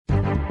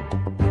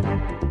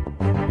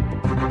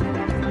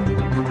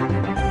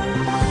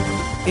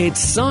It's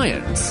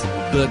science,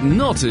 but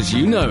not as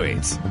you know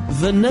it.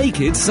 The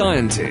Naked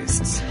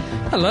Scientists.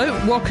 Hello,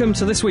 welcome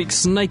to this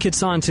week's Naked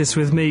Scientists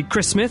with me,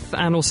 Chris Smith,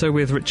 and also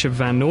with Richard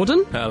Van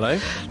Norden. Hello.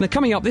 Now,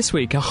 coming up this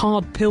week, a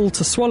hard pill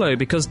to swallow,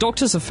 because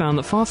doctors have found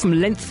that far from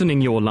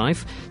lengthening your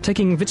life,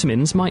 taking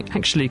vitamins might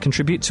actually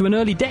contribute to an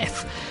early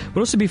death.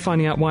 We'll also be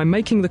finding out why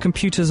making the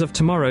computers of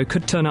tomorrow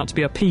could turn out to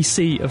be a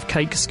PC of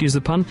cake, excuse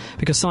the pun,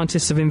 because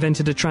scientists have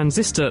invented a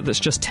transistor that's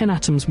just 10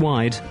 atoms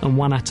wide and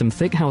 1 atom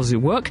thick. How does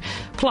it work?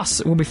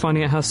 Plus, we'll be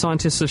finding out how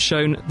scientists have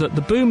shown that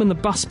the boom and the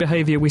bust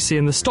behaviour we see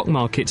in the stock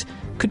market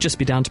could just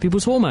be down to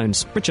people's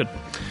hormones. Richard.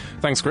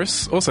 Thanks,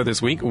 Chris. Also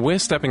this week, we're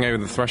stepping over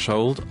the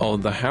threshold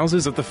of the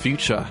houses of the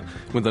future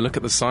with a look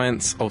at the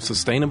science of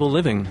sustainable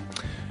living.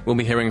 We'll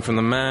be hearing from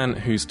the man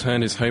who's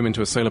turned his home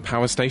into a solar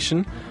power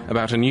station,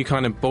 about a new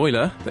kind of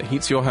boiler that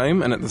heats your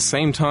home and at the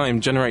same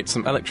time generates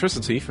some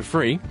electricity for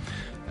free,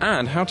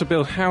 and how to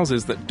build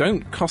houses that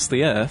don't cost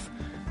the earth,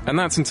 and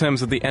that's in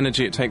terms of the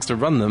energy it takes to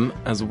run them,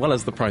 as well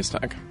as the price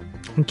tag.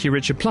 Thank you,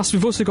 Richard. Plus,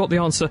 we've also got the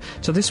answer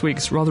to this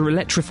week's rather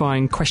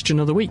electrifying question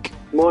of the week.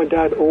 My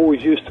dad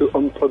always used to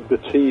unplug the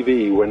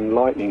TV when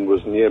lightning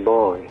was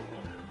nearby.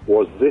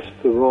 Was this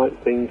the right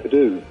thing to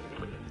do?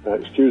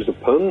 Excuse the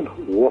pun,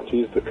 what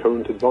is the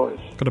current advice?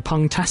 Got a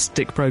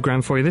pung-tastic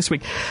programme for you this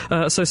week.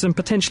 So some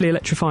potentially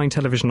electrifying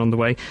television on the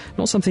way.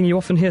 Not something you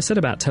often hear said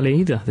about telly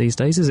either these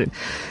days, is it?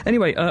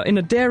 Anyway, in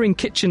a daring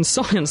kitchen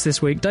science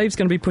this week, Dave's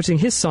going to be putting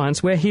his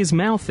science where his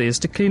mouth is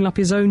to clean up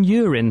his own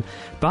urine.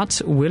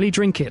 But will he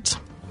drink it?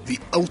 The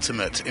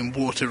ultimate in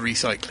water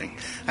recycling.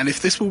 And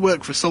if this will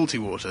work for salty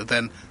water,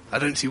 then I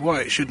don't see why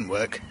it shouldn't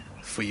work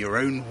for your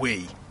own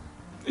wee.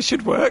 It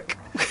should work.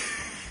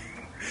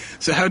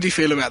 So how do you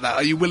feel about that?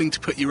 Are you willing to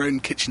put your own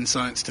kitchen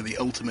science to the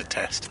ultimate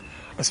test?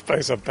 I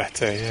suppose I'd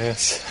better,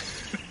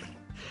 yes.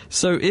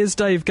 So is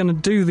Dave going to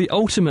do the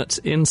ultimate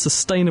in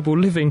sustainable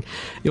living?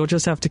 You'll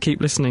just have to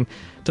keep listening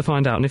to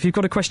find out. And if you've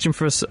got a question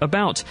for us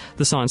about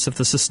the science of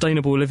the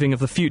sustainable living of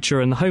the future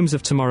and the homes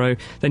of tomorrow,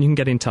 then you can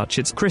get in touch.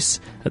 It's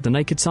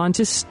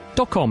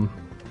chris@thenakedscientist.com.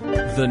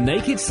 The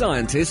Naked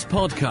Scientists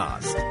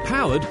podcast,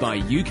 powered by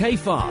UK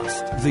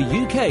Fast, the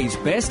UK's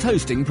best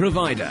hosting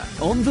provider,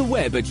 on the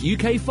web at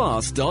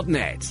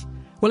ukfast.net.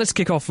 Well, let's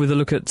kick off with a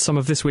look at some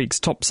of this week's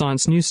top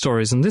science news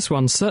stories, and this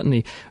one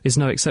certainly is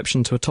no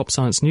exception to a top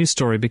science news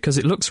story, because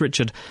it looks,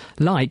 Richard,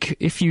 like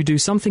if you do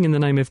something in the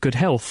name of good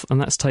health, and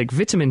that's take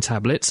vitamin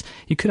tablets,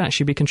 you could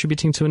actually be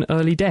contributing to an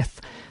early death.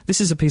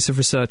 This is a piece of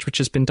research which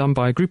has been done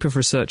by a group of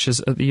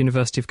researchers at the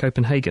University of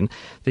Copenhagen,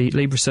 the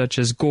lead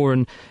researchers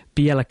Goran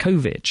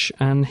Bielakovic,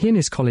 and he and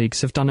his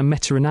colleagues have done a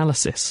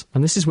meta-analysis,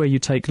 and this is where you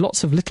take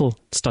lots of little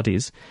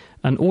studies,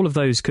 and all of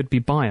those could be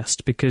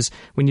biased, because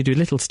when you do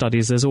little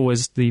studies, there's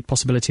always the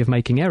possibility of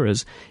making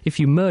errors. If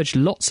you merge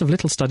lots of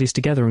little studies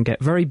together and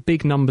get very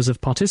big numbers of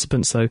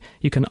participants, though,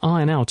 you can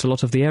iron out a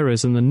lot of the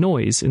errors and the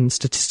noise, and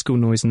statistical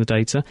noise in the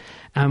data,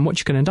 and what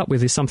you can end up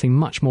with is something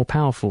much more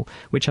powerful,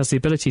 which has the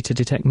ability to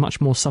detect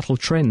much more subtle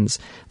trends.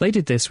 They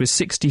did this with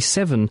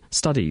 67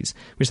 studies,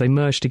 which they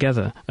merged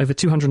together. Over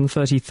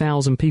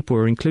 230,000 people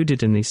were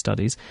included in these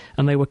studies,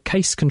 and they were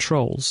case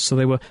controls, so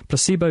they were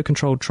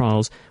placebo-controlled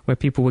trials where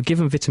people were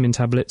given vitamin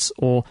tablets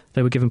or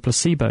they were given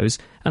placebos,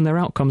 and their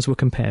outcomes were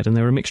compared, and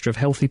they were a mixture of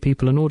healthy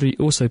people and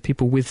also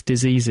people with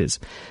diseases.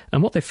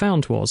 And what they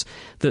found was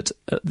that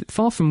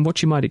far from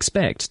what you might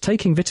expect,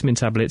 taking vitamin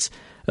tablets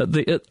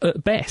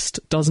at best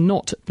does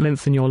not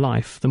lengthen your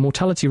life. The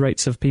mortality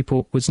rates of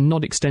people was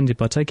not extended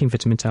by taking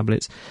vitamin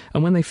tablets,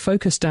 and when they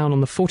focused down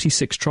on the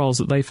 46 trials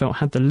that they felt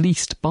had the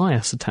least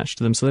bias attached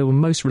to them, so they were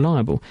most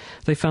reliable,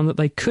 they found that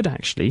they could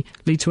actually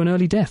lead to an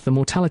early death. The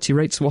mortality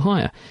rates were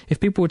higher.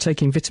 If people were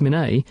taking vitamin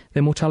A,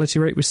 their mortality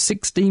rate was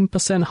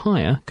 16%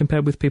 higher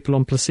compared with people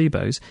on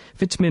placebos.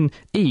 Vitamin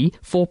E,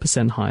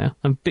 4% higher,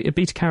 and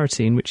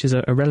beta-carotene, which is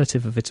a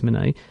relative of vitamin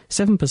A,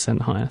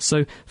 7% higher.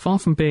 So far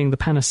from being the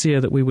panacea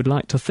that we would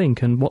like to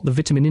think and what the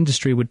vitamin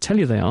industry would tell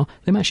you they are,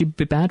 they might actually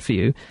be bad for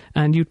you,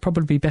 and you'd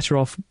probably be better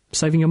off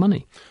saving your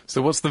money.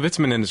 So what's the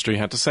vitamin industry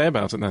had to say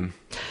about it then?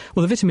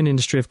 Well, the vitamin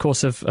industry, of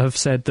course, have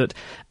said that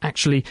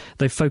actually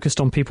they've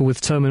focused on people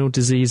with terminal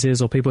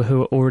diseases or people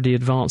who are already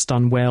advanced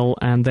unwell,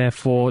 and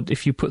therefore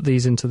if you put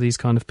these into these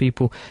kind of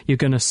people, you're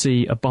going to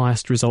see a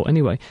biased result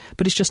anyway.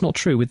 But it's just not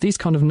true. With these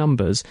kind of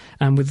numbers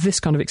and with this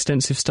kind of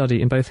extensive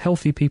study in both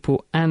healthy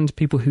people and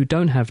people who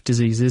don't have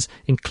diseases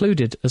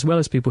included, as well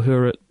as people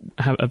who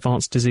have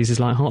advanced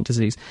diseases like heart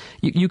disease,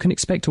 you can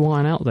expect to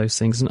iron out those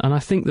things. And I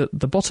think that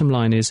the bottom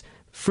line is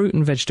fruit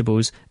and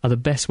vegetables are the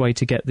best way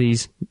to get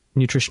these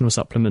nutritional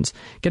supplements.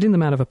 Getting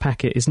them out of a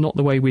packet is not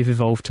the way we've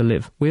evolved to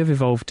live. We have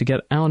evolved to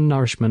get our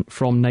nourishment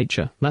from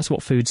nature. That's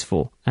what food's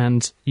for.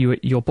 And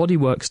your body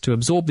works to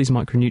absorb these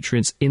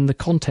micronutrients in the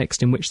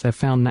context in which they're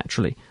found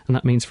naturally. And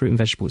that means fruit and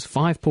vegetables.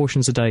 5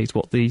 portions a day is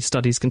what the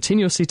studies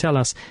continuously tell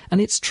us. And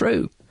it's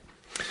true.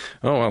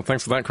 Oh, well,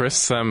 thanks for that,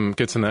 Chris.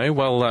 Good to know.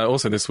 Well,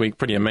 also this week,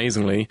 pretty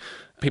amazingly,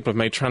 people have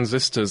made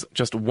transistors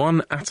just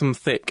 1 atom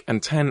thick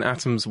and 10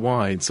 atoms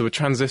wide. So a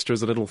transistor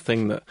is a little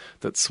thing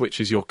that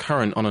switches your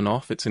current on and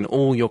off. It's in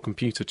all your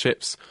computer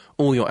chips,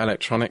 all your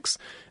electronics.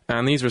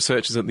 And these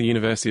researchers at the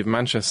University of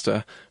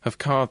Manchester have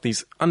carved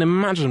these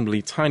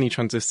unimaginably tiny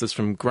transistors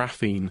from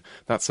graphene.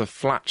 That's a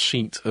flat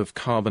sheet of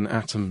carbon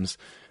atoms.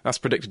 That's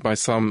predicted by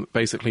some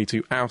basically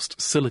to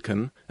oust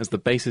silicon as the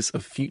basis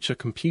of future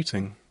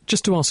computing.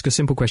 Just to ask a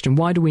simple question,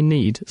 why do we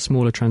need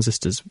smaller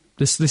transistors?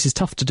 This is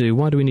tough to do.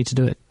 Why do we need to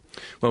do it?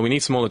 Well, we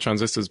need smaller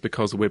transistors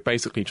because we're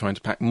basically trying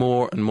to pack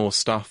more and more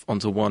stuff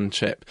onto one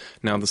chip.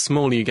 Now, the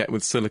smaller you get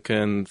with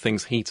silicon,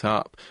 things heat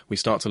up, we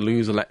start to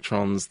lose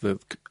electrons, the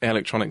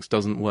electronics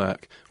doesn't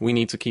work. We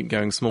need to keep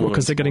going smaller.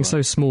 Because they're getting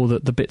so small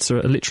that the bits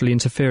are literally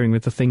interfering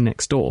with the thing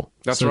next door.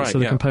 That's right, So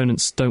the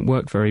components don't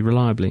work very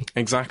reliably.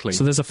 Exactly.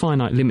 So there's a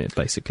finite limit,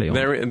 basically.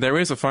 There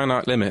is a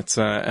finite limit,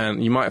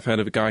 and you might have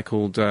heard of a guy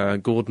called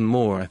Gordon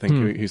Moore, I think,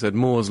 who said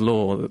Moore's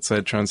Law, that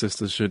said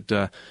transistors should...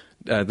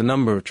 the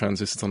number of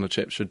transistors on a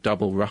chip should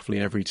double roughly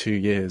every 2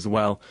 years.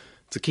 Well,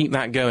 to keep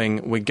that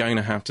going, we're going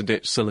to have to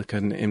ditch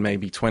silicon in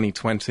maybe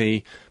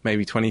 2020,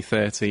 maybe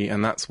 2030,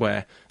 and that's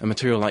where a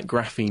material like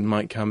graphene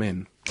might come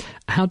in.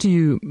 How do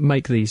you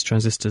make these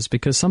transistors?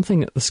 Because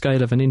something at the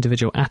scale of an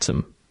individual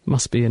atom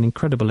must be an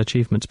incredible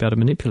achievement to be able to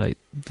manipulate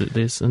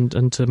this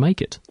and to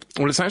make it.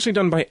 Well, it's actually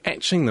done by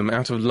etching them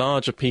out of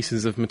larger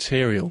pieces of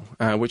material,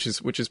 which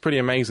is pretty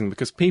amazing,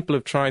 because people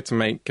have tried to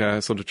make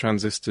sort of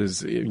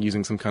transistors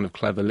using some kind of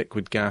clever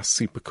liquid gas,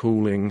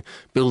 supercooling,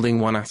 building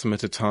one atom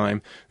at a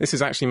time. This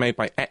is actually made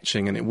by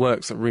etching, and it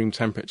works at room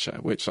temperature,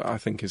 which I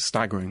think is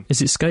staggering.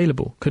 Is it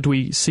scalable? Could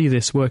we see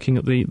this working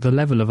at the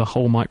level of a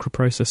whole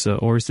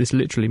microprocessor, or is this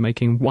literally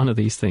making one of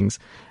these things,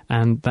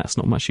 and that's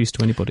not much use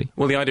to anybody?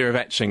 Well, the idea of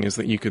etching is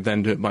that you could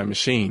then do it by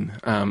machine.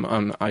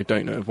 And I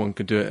don't know if one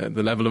could do it at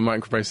the level of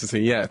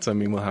microprocessor yet. I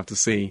mean, we'll have to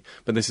see.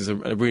 But this is a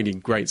really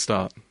great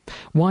start.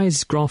 Why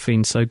is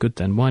graphene so good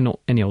then? Why not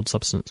any old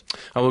substance?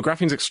 Oh, well,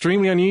 graphene's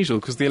extremely unusual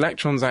because the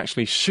electrons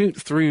actually shoot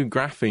through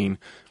graphene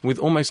with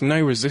almost no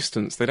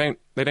resistance. They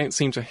don't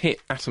seem to hit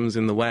atoms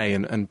in the way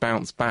and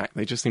bounce back.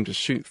 They just seem to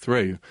shoot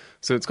through.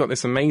 So it's got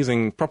this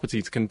amazing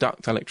property to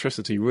conduct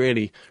electricity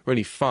really,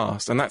 really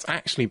fast. And that's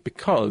actually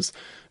because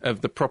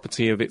of the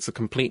property of it's a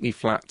completely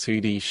flat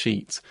 2D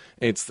sheet.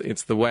 It's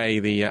the way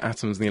the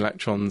atoms and the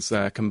electrons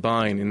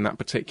combine in that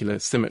particular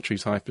symmetry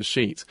type of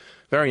sheet.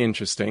 Very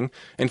interesting.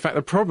 In fact,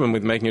 the problem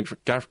with making a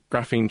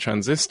graphene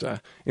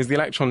transistor is the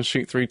electrons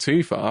shoot through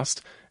too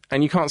fast,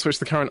 and you can't switch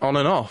the current on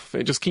and off.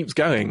 It just keeps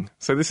going.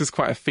 So this is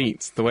quite a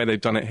feat. The way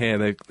they've done it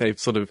here, they've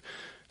sort of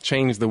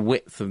changed the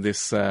width of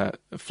this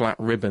flat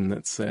ribbon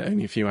that's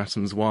only a few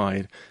atoms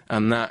wide,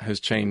 and that has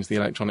changed the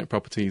electronic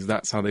properties.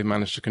 That's how they've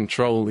managed to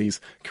control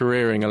these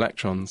careering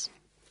electrons.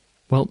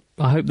 Well,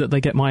 I hope that they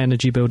get my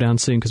energy bill down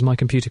soon, because my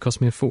computer cost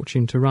me a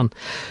fortune to run.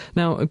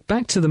 Now,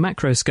 back to the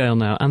macro scale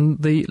now,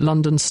 and the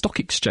London Stock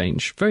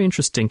Exchange. Very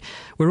interesting.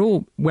 We're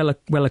all well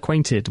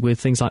acquainted with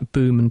things like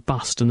boom and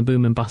bust and the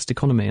boom and bust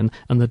economy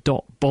and the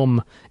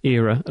dot-bomb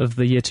era of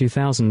the year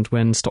 2000,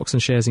 when stocks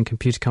and shares in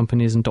computer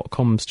companies and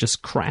dot-coms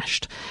just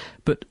crashed.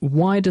 But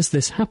why does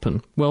this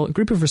happen? Well, a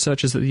group of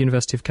researchers at the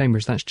University of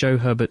Cambridge, that's Joe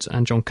Herbert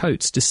and John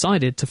Coates,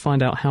 decided to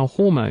find out how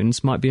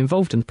hormones might be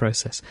involved in the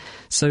process.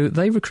 So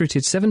they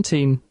recruited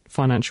 17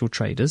 financial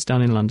traders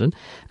down in London,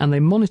 and they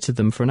monitored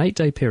them for an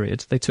 8-day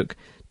period. They took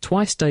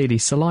twice daily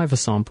saliva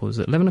samples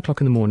at 11 o'clock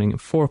in the morning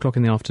and 4 o'clock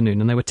in the afternoon,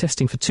 and they were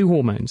testing for 2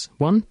 hormones.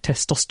 One,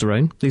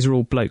 testosterone. These are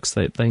all blokes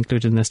they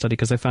included in their study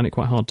because they found it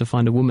quite hard to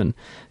find a woman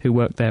who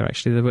worked there,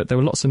 actually. There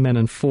were lots of men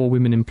and 4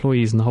 women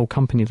employees in the whole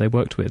company they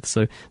worked with,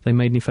 so they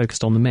mainly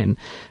focused on the men.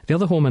 The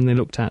other hormone they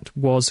looked at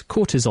was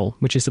cortisol,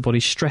 which is the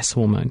body's stress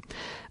hormone.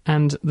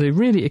 And the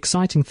really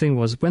exciting thing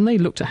was, when they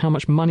looked at how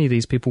much money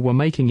these people were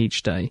making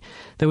each day,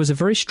 there was a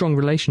very strong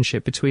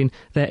relationship between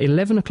their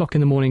 11 o'clock in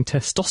the morning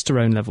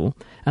testosterone level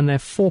and their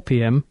 4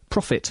 p.m.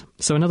 profit.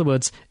 So in other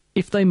words,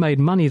 if they made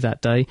money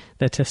that day,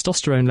 their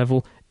testosterone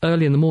level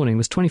early in the morning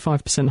was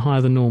 25%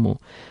 higher than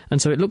normal.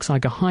 And so it looks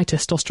like a high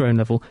testosterone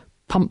level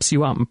pumps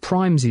you up and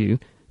primes you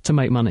to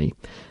make money.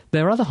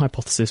 Their other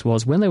hypothesis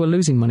was, when they were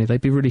losing money,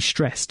 they'd be really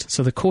stressed,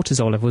 so the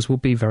cortisol levels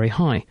would be very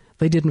high.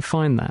 They didn't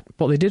find that.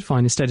 What they did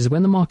find instead is,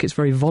 when the market's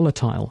very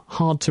volatile,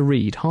 hard to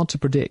read, hard to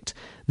predict,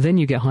 then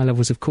you get high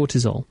levels of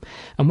cortisol.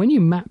 And when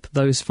you map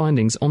those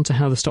findings onto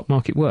how the stock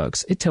market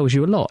works, it tells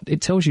you a lot.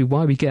 It tells you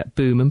why we get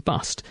boom and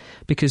bust.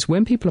 Because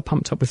when people are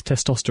pumped up with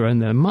testosterone,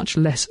 they're much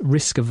less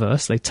risk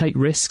averse. They take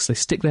risks, they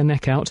stick their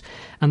neck out,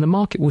 and the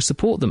market will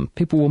support them.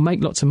 People will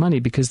make lots of money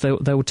because they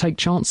will take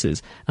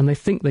chances, and they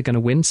think they're going to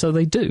win, so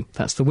they do.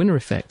 That's the winner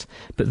effect.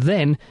 But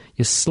then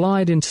you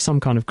slide into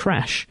some kind of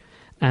crash,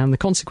 and the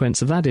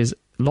consequence of that is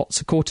lots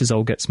of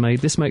cortisol gets made.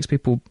 This makes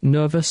people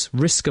nervous,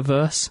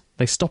 risk-averse.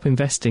 They stop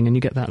investing, and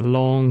you get that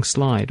long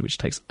slide, which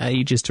takes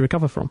ages to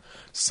recover from.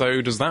 So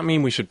does that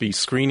mean we should be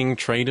screening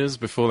traders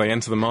before they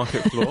enter the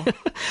market floor?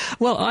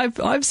 Well,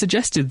 I've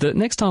suggested that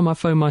next time I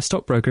phone my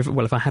stockbroker,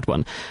 if I had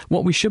one,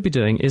 what we should be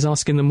doing is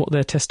asking them what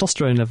their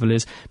testosterone level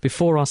is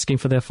before asking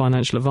for their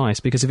financial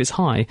advice, because if it's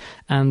high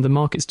and the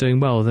market's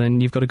doing well,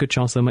 then you've got a good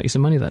chance they'll make you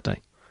some money that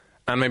day.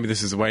 And maybe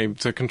this is a way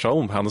to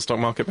control how the stock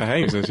market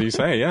behaves, as you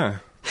say, yeah.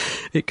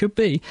 It could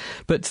be,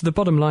 but the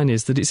bottom line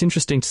is that it's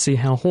interesting to see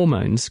how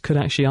hormones could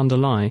actually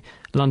underlie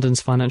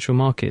London's financial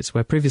markets,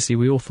 where previously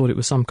we all thought it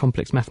was some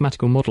complex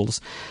mathematical models.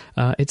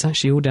 It's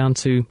actually all down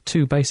to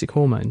two basic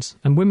hormones,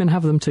 and women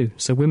have them too,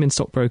 so women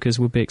stockbrokers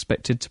would be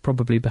expected to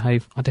probably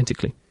behave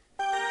identically.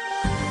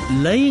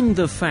 Laying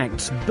the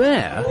facts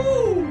bare,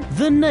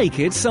 The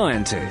Naked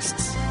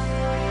Scientists.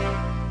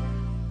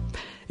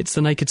 It's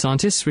The Naked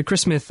Scientists with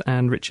Chris Smith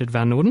and Richard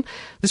Van Norden.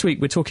 This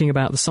week we're talking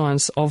about the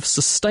science of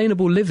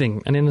sustainable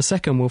living, and in a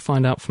second we'll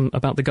find out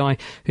about the guy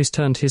who's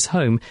turned his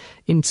home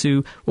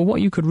into, well,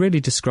 what you could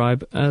really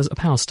describe as a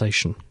power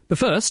station. But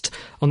first,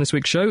 on this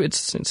week's show,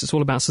 since it's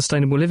all about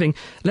sustainable living,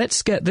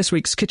 let's get this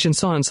week's Kitchen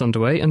Science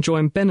underway and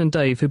join Ben and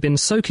Dave, who've been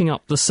soaking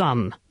up the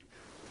sun.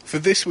 For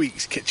this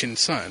week's Kitchen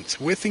Science,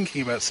 we're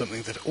thinking about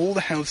something that all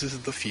the houses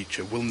of the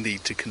future will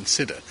need to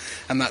consider,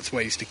 and that's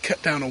ways to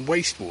cut down on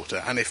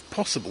wastewater and, if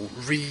possible,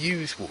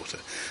 reuse water.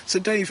 So,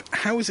 Dave,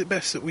 how is it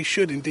best that we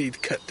should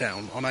indeed cut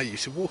down on our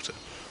use of water?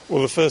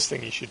 Well, the first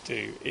thing you should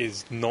do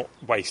is not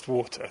waste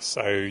water,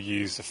 so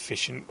use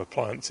efficient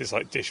appliances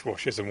like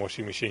dishwashers and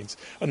washing machines,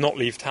 and not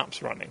leave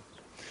taps running.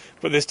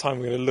 But this time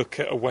we're going to look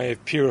at a way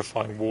of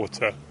purifying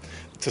water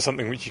to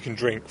something which you can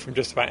drink from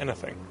just about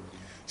anything.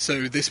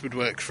 So this would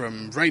work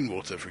from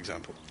rainwater, for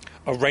example?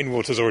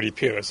 Rainwater's already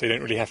pure, so you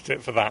don't really have to do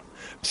it for that.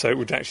 So it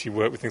would actually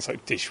work with things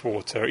like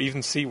dishwater, or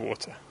even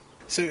seawater.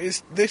 So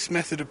is this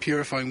method of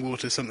purifying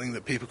water something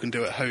that people can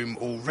do at home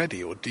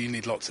already, or do you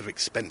need lots of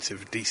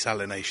expensive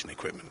desalination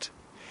equipment?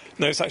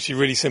 No, it's actually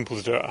really simple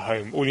to do it at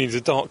home. All you need is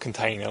a dark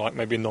container, like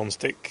maybe a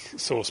non-stick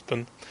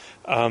saucepan,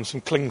 some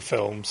cling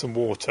film, some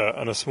water,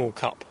 and a small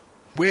cup.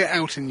 We're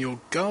out in your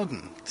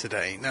garden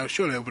today. Now,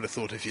 surely I would have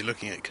thought if you're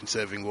looking at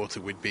conserving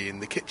water, we'd be in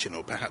the kitchen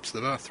or perhaps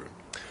the bathroom.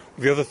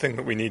 The other thing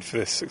that we need for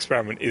this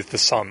experiment is the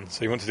sun.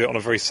 So you want to do it on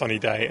a very sunny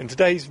day. And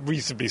today's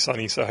reasonably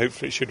sunny, so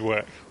hopefully it should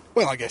work.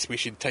 Well, I guess we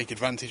should take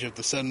advantage of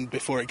the sun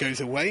before it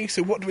goes away.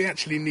 So what do we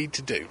actually need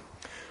to do?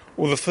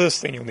 Well, the first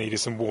thing you'll need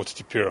is some water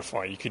to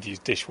purify. You could use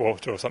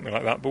dishwater or something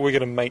like that. But we're going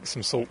to make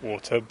some salt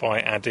water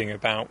by adding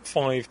about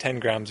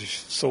 5-10 grams of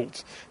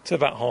salt to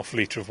about half a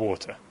litre of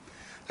water.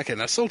 OK,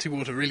 now salty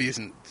water really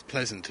isn't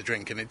pleasant to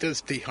drink and it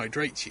does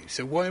dehydrate you,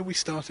 so why are we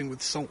starting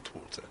with salt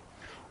water?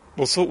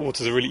 Well, salt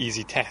water is a really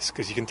easy test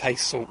because you can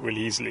taste salt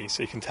really easily,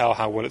 so you can tell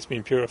how well it's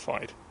been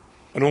purified.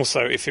 And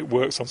also, if it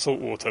works on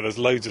salt water, there's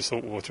loads of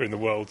salt water in the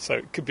world, so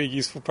it could be a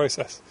useful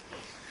process.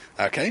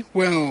 OK,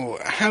 well,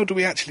 how do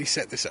we actually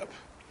set this up?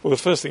 Well, the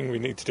first thing we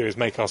need to do is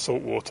make our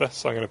salt water,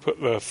 so I'm going to put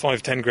the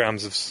 5-10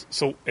 grams of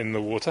salt in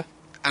the water.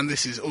 And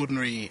this is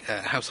ordinary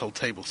household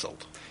table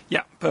salt?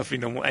 Yeah, perfectly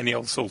normal. Any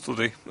old salt will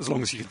do, as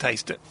long as you can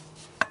taste it.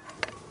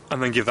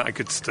 And then give that a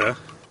good stir.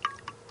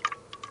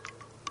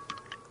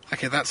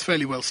 OK, that's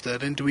fairly well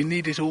stirred in. Do we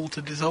need it all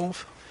to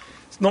dissolve?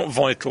 It's not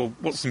vital.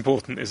 What's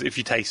important is if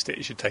you taste it,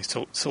 it should taste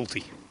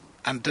salty.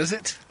 And does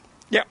it?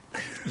 Yeah.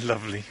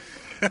 Lovely.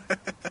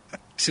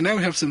 So now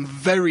we have some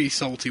very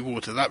salty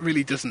water. That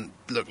really doesn't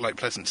look like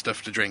pleasant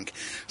stuff to drink.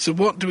 So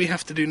what do we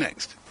have to do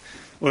next?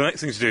 Well, the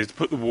next thing to do is to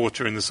put the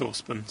water in the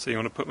saucepan. So you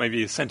want to put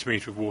maybe a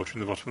centimetre of water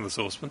in the bottom of the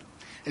saucepan.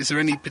 Is there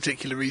any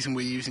particular reason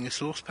we're using a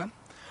saucepan?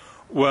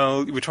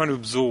 Well, we're trying to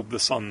absorb the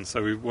sun,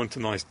 so we want a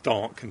nice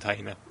dark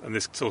container, and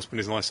this saucepan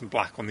is nice and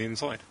black on the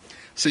inside.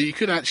 So you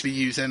could actually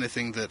use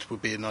anything that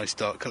would be a nice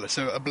dark colour,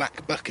 so a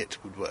black bucket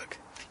would work?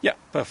 Yeah,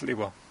 perfectly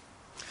well.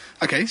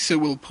 OK, so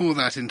we'll pour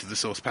that into the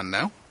saucepan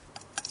now.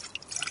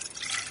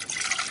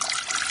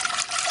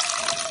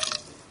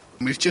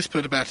 We've just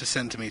put about a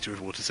centimetre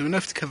of water, so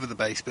enough to cover the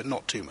base, but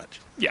not too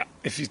much. Yeah,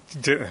 if you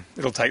do,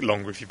 it'll take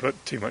longer if you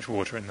put too much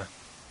water in there.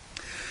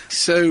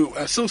 So,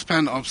 a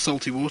saucepan of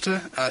salty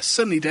water, a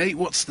sunny day,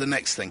 what's the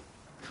next thing?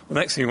 Well, the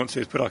next thing you want to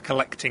do is put our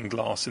collecting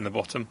glass in the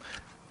bottom.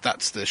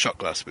 That's the shot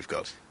glass we've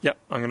got. Yep,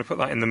 I'm going to put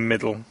that in the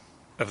middle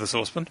of the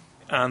saucepan,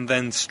 and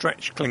then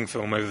stretch cling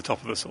film over the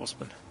top of the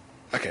saucepan.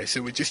 OK,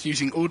 so we're just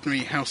using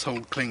ordinary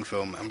household cling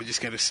film, and we're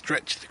just going to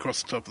stretch it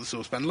across the top of the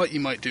saucepan, like you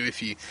might do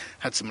if you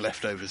had some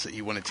leftovers that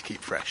you wanted to keep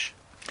fresh.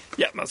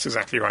 Yeah, that's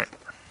exactly right.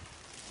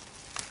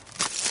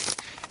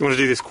 You want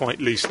to do this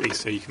quite loosely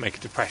so you can make a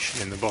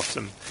depression in the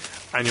bottom,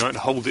 and you want to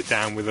hold it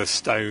down with a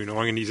stone, or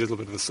I'm going to use a little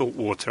bit of the salt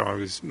water I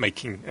was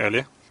making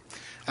earlier.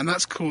 And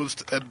that's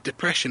caused a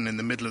depression in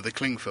the middle of the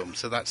cling film,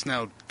 so that's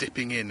now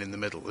dipping in the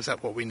middle. Is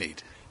that what we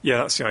need? Yeah,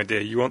 that's the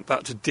idea. You want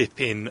that to dip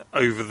in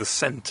over the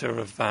centre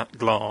of that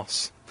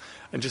glass.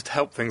 And just to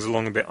help things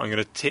along a bit, I'm going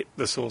to tip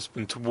the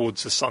saucepan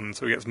towards the sun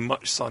so we get as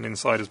much sun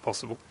inside as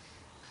possible.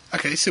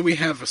 OK, so we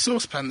have a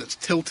saucepan that's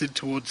tilted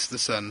towards the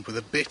sun with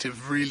a bit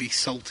of really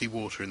salty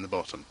water in the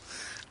bottom.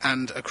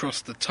 And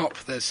across the top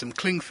there's some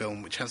cling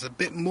film which has a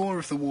bit more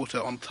of the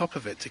water on top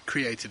of it to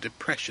create a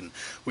depression.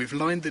 We've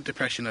lined the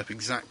depression up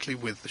exactly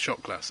with the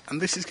shot glass.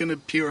 And this is going to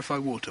purify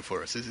water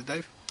for us, is it,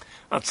 Dave?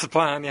 That's the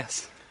plan,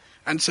 yes.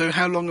 And so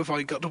how long have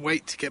I got to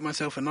wait to get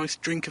myself a nice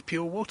drink of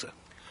pure water?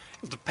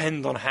 It'll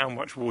depend on how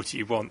much water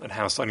you want and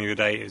how sunny the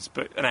day is,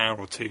 but an hour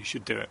or two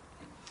should do it.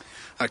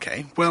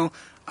 OK, well,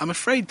 I'm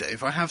afraid,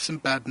 Dave, I have some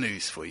bad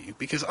news for you,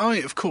 because I,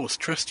 of course,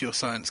 trust your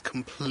science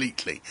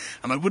completely,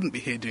 and I wouldn't be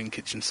here doing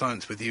kitchen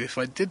science with you if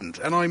I didn't,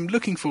 and I'm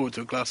looking forward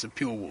to a glass of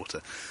pure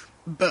water.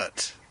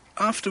 But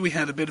after we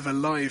had a bit of a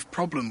live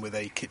problem with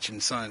a kitchen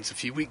science a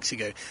few weeks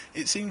ago,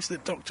 it seems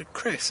that Dr.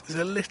 Chris is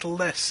a little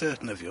less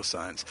certain of your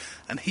science,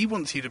 and he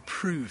wants you to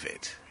prove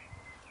it.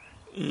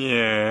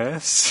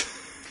 Yes.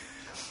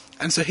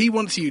 And so he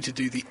wants you to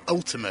do the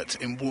ultimate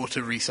in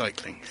water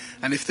recycling.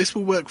 And if this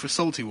will work for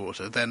salty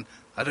water, then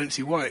I don't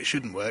see why it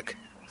shouldn't work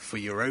for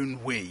your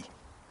own wee.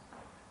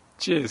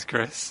 Cheers,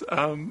 Chris.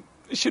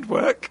 It should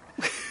work.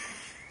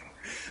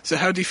 So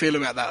how do you feel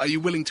about that? Are you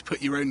willing to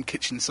put your own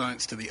kitchen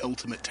science to the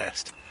ultimate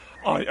test?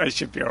 I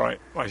should be alright.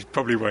 I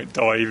probably won't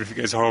die even if it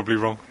goes horribly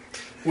wrong.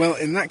 Well,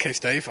 in that case,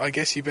 Dave, I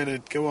guess you better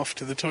go off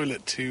to the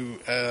toilet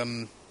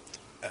to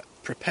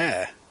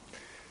prepare.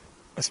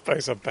 I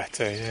suppose I'd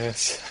better,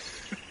 yes.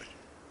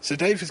 So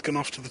Dave has gone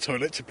off to the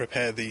toilet to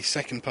prepare the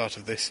second part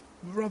of this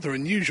rather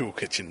unusual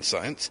kitchen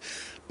science,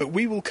 but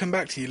we will come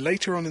back to you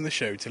later on in the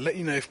show to let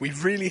you know if we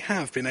really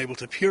have been able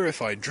to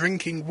purify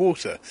drinking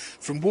water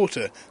from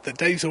water that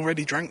Dave's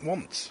already drank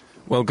once.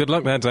 Well, good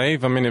luck there,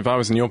 Dave. I mean, if I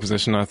was in your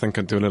position, I think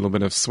I'd do a little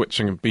bit of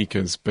switching of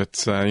beakers,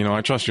 but,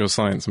 I trust your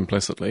science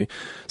implicitly.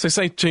 So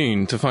stay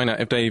tuned to find out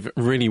if Dave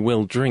really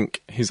will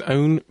drink his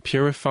own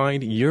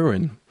purified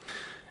urine.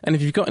 And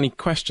if you've got any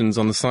questions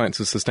on the science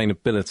of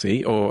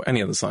sustainability or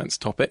any other science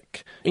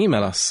topic,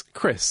 email us,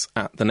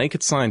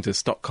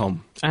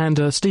 chris@thenakedscientist.com.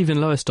 And Stephen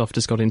Lowestoft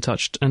has got in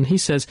touch, and he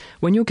says,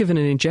 when you're given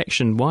an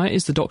injection, why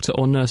is the doctor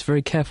or nurse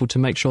very careful to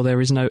make sure there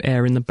is no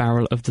air in the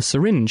barrel of the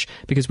syringe?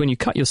 Because when you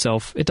cut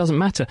yourself, it doesn't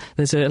matter.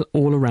 There's air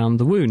all around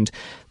the wound.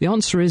 The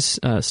answer is,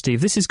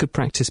 Steve, this is good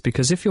practice,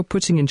 because if you're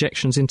putting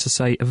injections into,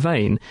 say, a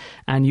vein,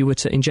 and you were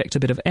to inject a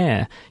bit of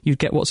air, you'd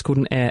get what's called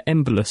an air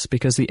embolus,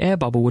 because the air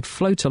bubble would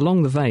float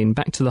along the vein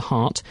back to the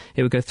heart,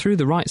 it would go through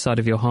the right side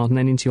of your heart and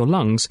then into your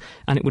lungs,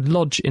 and it would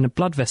lodge in a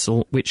blood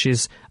vessel which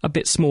is a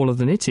bit smaller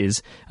than it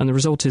is, and the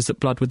result is that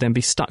blood would then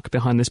be stuck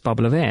behind this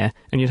bubble of air,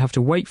 and you'd have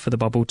to wait for the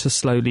bubble to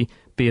slowly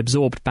be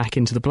absorbed back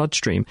into the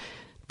bloodstream.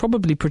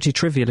 Probably pretty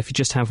trivial if you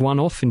just have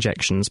one-off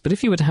injections, but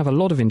if you were to have a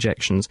lot of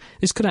injections,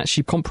 this could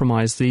actually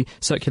compromise the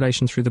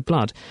circulation through the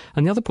blood.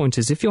 And the other point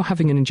is, if you're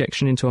having an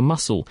injection into a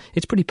muscle,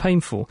 it's pretty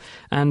painful,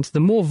 and the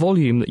more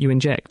volume that you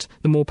inject,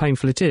 the more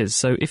painful it is.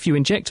 So if you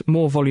inject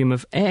more volume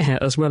of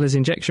air as well as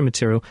injection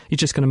material, you're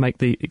just going to make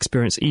the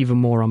experience even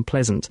more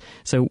unpleasant.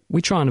 So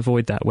we try and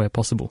avoid that where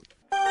possible.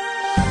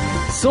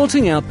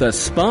 Sorting out the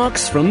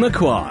sparks from the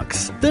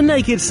quarks. The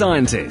Naked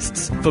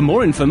Scientists. For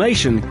more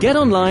information, get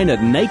online at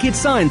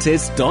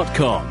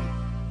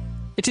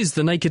nakedscientists.com. It is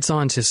The Naked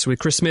Scientists with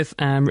Chris Smith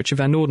and Richard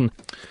Van Norden.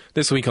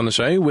 This week on the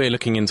show, we're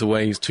looking into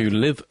ways to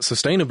live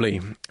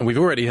sustainably. We've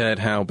already heard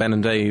how Ben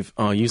and Dave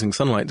are using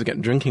sunlight to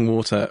get drinking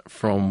water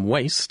from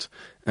waste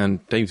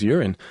and Dave's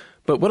urine.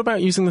 But what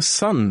about using the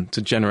sun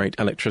to generate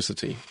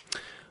electricity?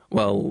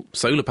 Well,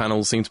 solar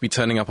panels seem to be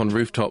turning up on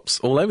rooftops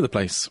all over the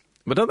place.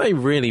 But are they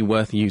really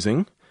worth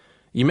using?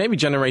 You may be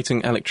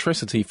generating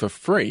electricity for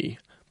free,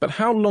 but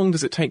how long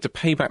does it take to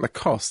pay back the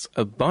cost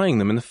of buying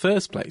them in the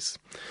first place?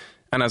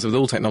 And as with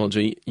all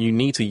technology, you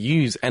need to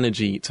use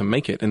energy to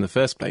make it in the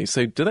first place.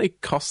 So do they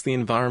cost the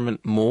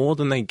environment more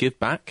than they give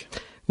back?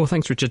 Well,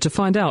 thanks, Richard. To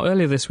find out,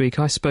 earlier this week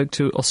I spoke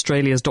to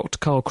Australia's Dr.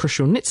 Carl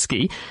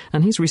Kruszelnicki,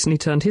 and he's recently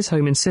turned his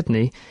home in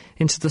Sydney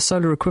into the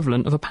solar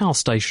equivalent of a power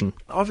station.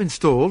 I've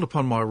installed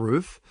upon my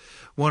roof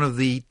one of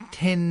the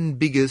 10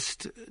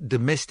 biggest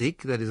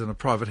domestic, that is on a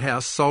private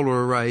house,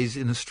 solar arrays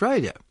in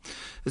Australia.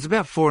 It's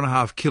about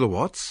 4.5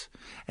 kilowatts,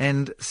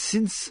 and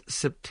since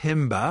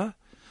September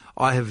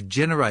I have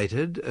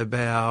generated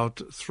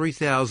about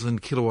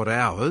 3,000 kilowatt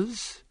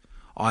hours.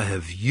 I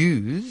have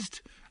used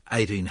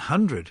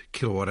 1,800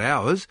 kilowatt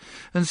hours,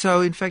 and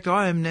so in fact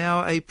I am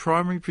now a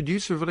primary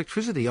producer of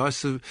electricity. I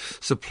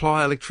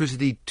supply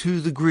electricity to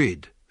the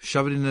grid,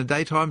 shove it in the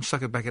daytime,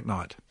 suck it back at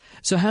night.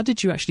 So how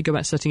did you actually go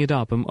about setting it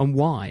up, and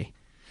why?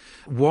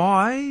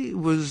 Why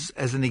was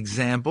as an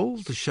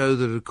example to show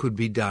that it could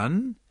be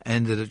done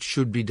and that it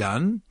should be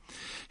done.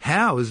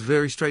 How is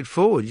very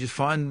straightforward. You just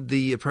find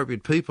the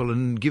appropriate people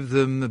and give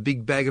them a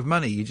big bag of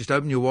money. You just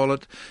open your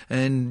wallet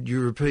and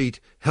you repeat,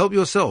 help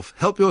yourself,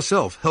 help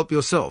yourself, help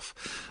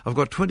yourself. I've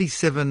got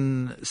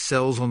 27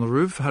 cells on the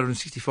roof,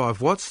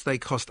 165 watts. They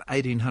cost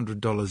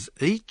 $1,800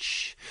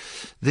 each.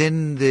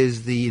 Then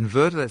there's the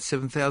inverter, that's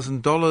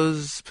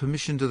 $7,000.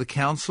 Permission to the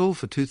council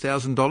for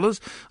 $2,000.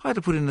 I had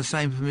to put in the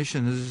same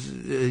permission as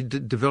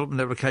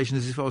development application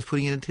as if I was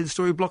putting in a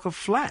 10-storey block of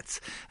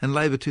flats, and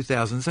Labor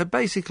 $2,000. So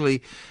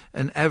basically,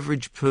 an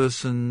average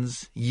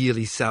person's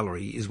yearly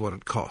salary is what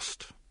it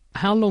cost.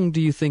 How long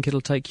do you think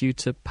it'll take you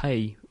to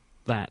pay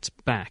that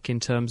back in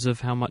terms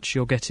of how much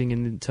you're getting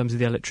in terms of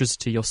the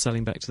electricity you're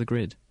selling back to the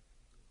grid?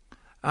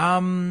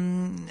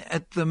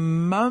 At the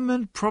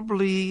moment,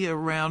 probably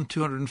around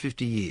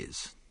 250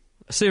 years.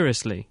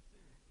 Seriously?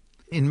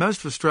 In most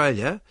of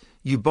Australia,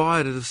 you buy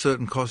it at a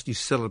certain cost, you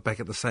sell it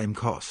back at the same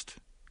cost.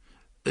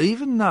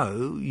 even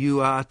though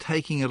you are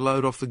taking a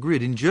load off the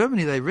grid. In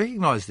Germany, they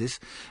recognise this,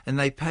 and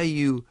they pay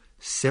you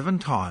 7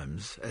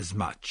 times as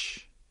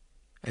much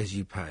as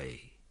you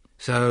pay.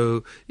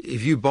 So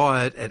if you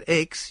buy it at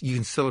X, you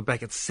can sell it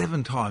back at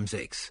 7 times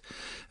X.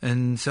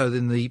 And so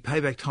then the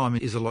payback time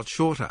is a lot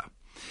shorter.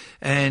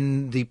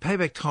 And the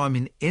payback time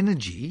in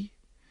energy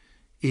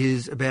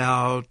is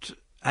about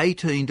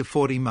 18 to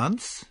 40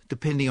 months,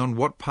 depending on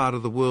what part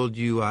of the world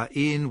you are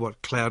in,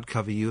 what cloud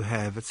cover you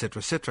have, etc.,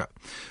 etc.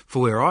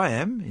 For where I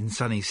am, in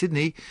sunny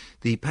Sydney,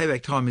 the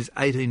payback time is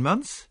 18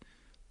 months.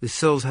 The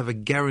cells have a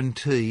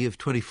guarantee of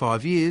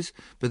 25 years,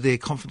 but they're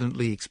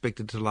confidently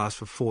expected to last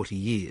for 40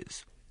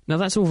 years. Now,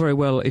 that's all very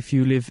well if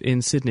you live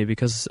in Sydney,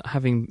 because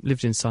having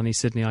lived in sunny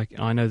Sydney,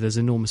 I know there's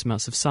enormous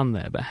amounts of sun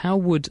there. But how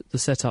would the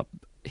setup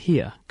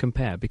here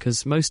compare?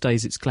 Because most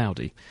days it's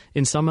cloudy.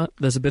 In summer,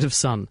 there's a bit of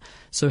sun.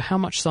 So how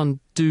much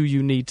sun do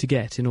you need to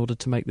get in order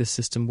to make this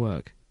system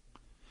work?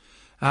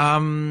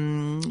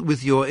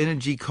 With your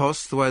energy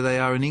costs the way they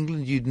are in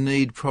England, you'd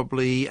need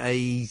probably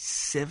a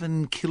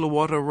 7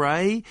 kilowatt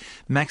array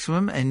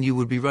maximum, and you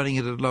would be running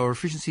it at lower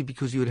efficiency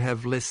because you would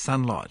have less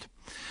sunlight.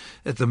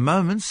 At the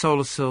moment,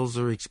 solar cells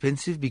are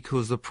expensive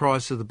because the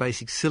price of the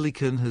basic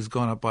silicon has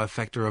gone up by a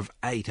factor of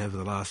 8 over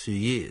the last few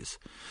years.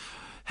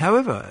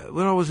 However,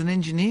 when I was an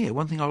engineer,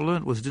 one thing I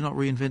learnt was do not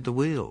reinvent the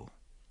wheel.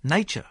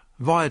 Nature,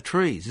 via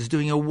trees, is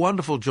doing a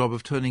wonderful job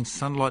of turning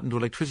sunlight into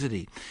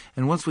electricity.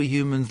 And once we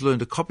humans learn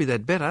to copy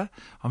that better,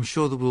 I'm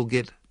sure that we'll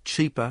get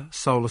cheaper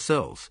solar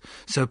cells.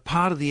 So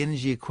part of the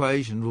energy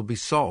equation will be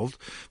solved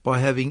by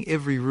having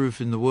every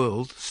roof in the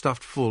world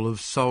stuffed full of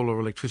solar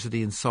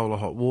electricity and solar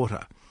hot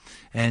water.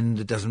 And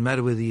it doesn't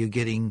matter whether you're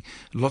getting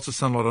lots of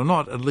sunlight or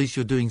not, at least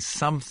you're doing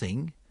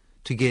something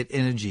to get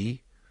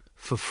energy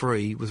for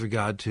free with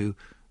regard to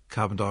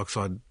carbon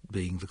dioxide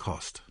being the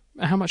cost.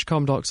 How much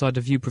carbon dioxide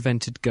have you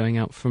prevented going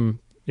out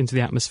into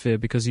the atmosphere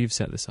because you've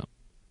set this up?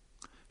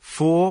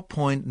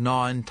 4.9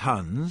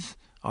 tonnes,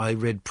 I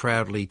read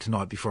proudly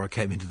tonight before I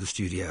came into the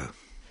studio.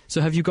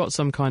 So have you got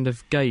some kind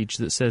of gauge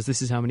that says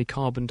this is how many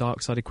carbon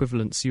dioxide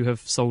equivalents you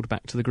have sold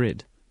back to the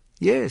grid?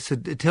 Yes,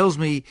 it tells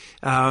me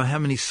how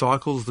many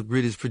cycles the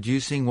grid is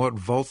producing, what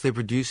volts they're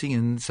producing,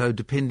 and so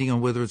depending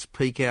on whether it's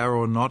peak hour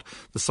or not,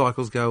 the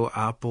cycles go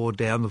up or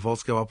down, the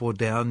volts go up or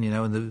down,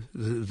 and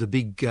the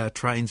big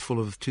trains full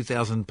of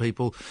 2,000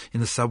 people in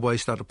the subway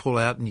start to pull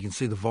out, and you can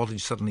see the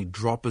voltage suddenly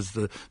drop as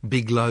the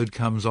big load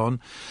comes on.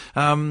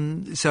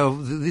 So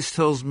this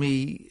tells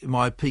me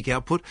my peak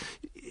output.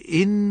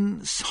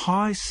 In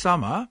high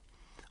summer,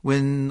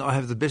 when I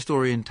have the best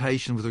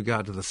orientation with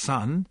regard to the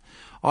sun,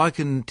 I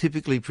can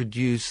typically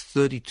produce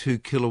 32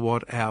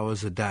 kilowatt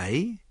hours a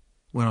day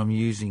when I'm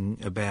using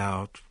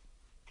about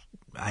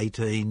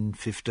 18,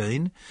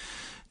 15.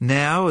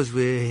 Now, as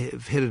we're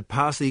headed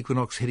past the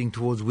equinox, heading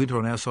towards winter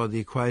on our side of the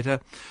equator,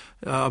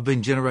 I've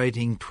been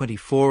generating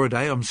 24 a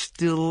day. I'm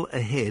still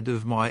ahead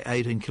of my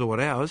 18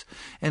 kilowatt hours,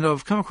 and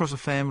I've come across a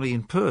family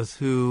in Perth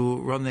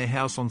who run their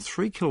house on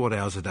 3 kilowatt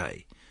hours a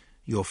day.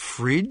 Your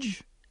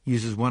fridge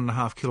uses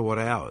 1.5 kilowatt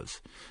hours.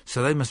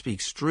 So they must be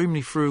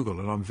extremely frugal,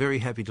 and I'm very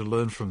happy to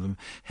learn from them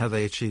how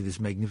they achieve this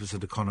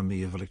magnificent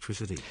economy of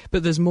electricity.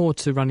 But there's more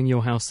to running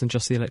your house than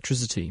just the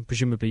electricity.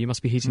 Presumably you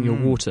must be heating your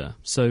water.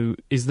 So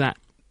is that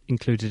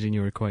included in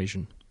your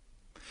equation?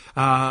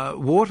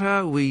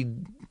 Water we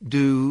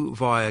do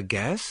via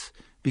gas,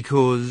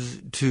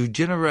 because to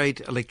generate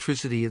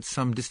electricity at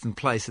some distant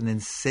place and then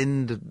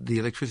send the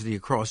electricity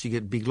across, you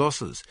get big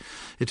losses.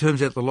 It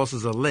turns out the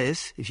losses are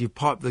less if you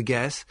pipe the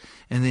gas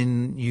and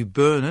then you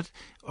burn it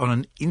on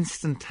an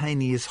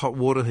instantaneous hot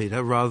water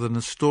heater rather than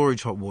a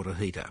storage hot water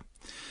heater.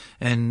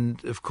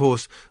 And, of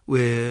course,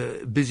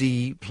 we're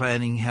busy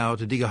planning how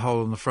to dig a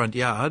hole in the front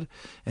yard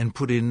and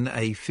put in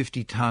a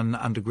 50-tonne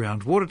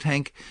underground water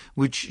tank,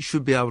 which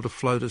should be able to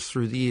float us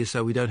through the year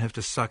so we don't have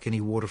to suck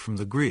any water from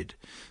the grid.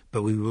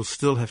 But we will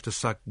still have to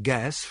suck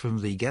gas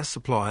from the gas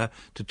supplier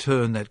to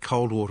turn that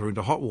cold water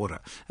into hot water.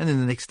 And then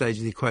the next stage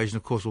of the equation,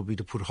 of course, will be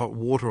to put hot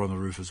water on the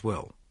roof as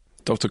well.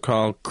 Dr.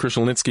 Karl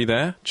Kruszelnicki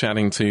there,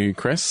 chatting to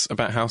Chris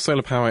about how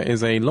solar power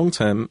is a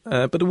long-term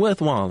but a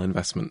worthwhile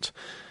investment.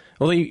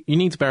 Although you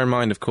need to bear in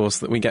mind, of course,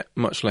 that we get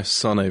much less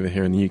sun over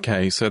here in the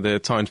UK, so the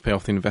time to pay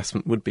off the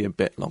investment would be a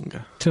bit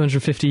longer.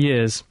 250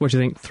 years. What do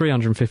you think?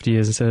 350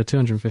 years instead of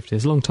 250.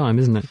 It's a long time,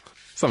 isn't it?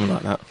 Something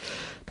like that.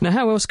 Now,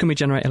 how else can we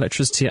generate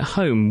electricity at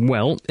home?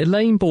 Well,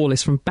 Elaine Ball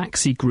is from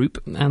Baxi Group,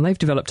 and they've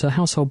developed a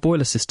household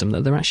boiler system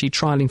that they're actually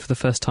trialling for the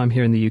first time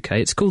here in the UK.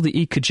 It's called the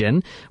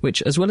EcoGen,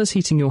 which, as well as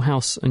heating your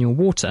house and your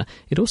water,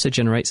 it also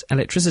generates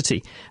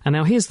electricity. And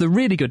now here's the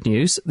really good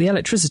news. The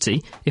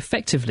electricity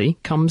effectively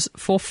comes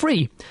for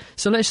free.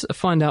 So let's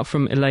find out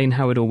from Elaine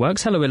how it all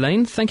works. Hello,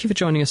 Elaine. Thank you for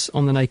joining us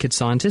on The Naked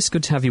Scientist.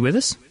 Good to have you with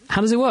us. How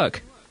does it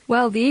work?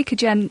 Well, the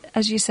EcoGen,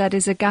 as you said,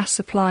 is a gas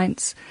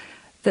appliance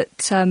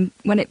that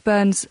when it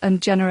burns and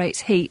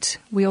generates heat,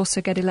 we also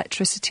get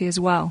electricity as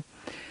well.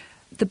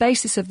 The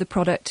basis of the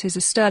product is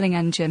a Stirling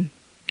engine,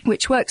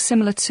 which works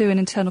similar to an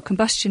internal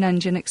combustion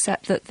engine,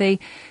 except that the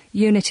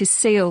unit is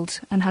sealed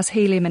and has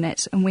helium in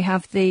it, and we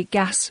have the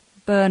gas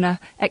burner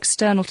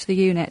external to the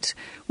unit.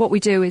 What we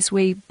do is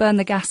we burn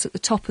the gas at the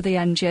top of the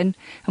engine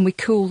and we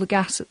cool the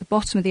gas at the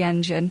bottom of the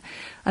engine,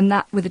 and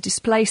that with a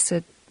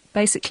displacer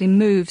basically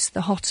moves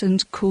the hot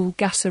and cool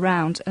gas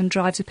around and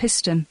drives a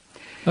piston.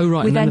 Oh,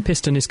 right, and then the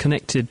piston is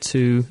connected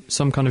to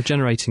some kind of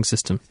generating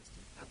system.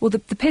 Well, the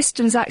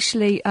piston's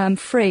actually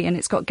free, and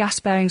it's got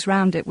gas bearings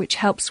around it, which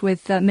helps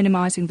with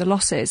minimising the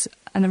losses.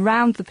 And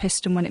around the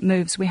piston, when it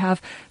moves, we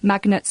have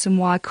magnets and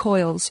wire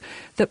coils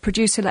that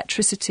produce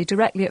electricity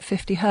directly at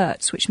 50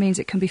 hertz, which means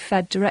it can be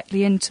fed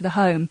directly into the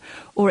home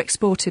or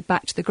exported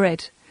back to the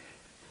grid.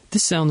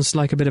 This sounds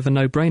like a bit of a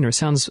no-brainer. It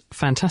sounds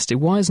fantastic.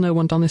 Why has no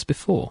one done this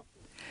before?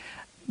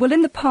 Well,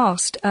 in the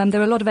past, there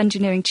were a lot of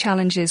engineering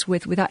challenges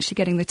with actually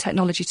getting the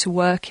technology to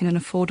work in an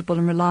affordable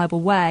and reliable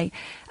way,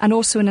 and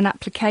also in an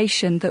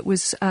application that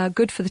was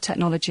good for the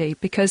technology,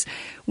 because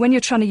when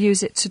you're trying to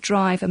use it to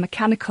drive a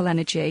mechanical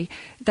energy,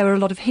 there are a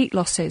lot of heat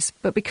losses.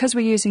 But because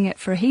we're using it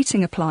for a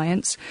heating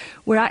appliance,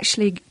 we're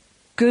actually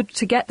good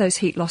to get those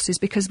heat losses,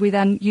 because we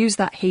then use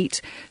that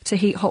heat to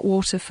heat hot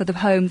water for the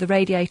home, the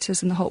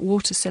radiators and the hot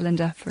water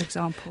cylinder, for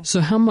example. So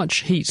how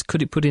much heat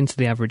could it put into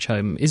the average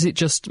home? Is it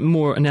just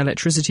more an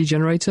electricity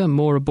generator,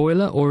 more a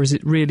boiler, or is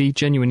it really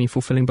genuinely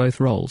fulfilling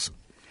both roles?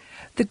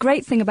 The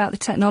great thing about the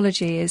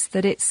technology is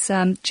that it's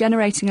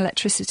generating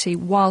electricity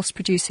whilst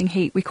producing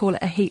heat. We call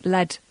it a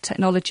heat-led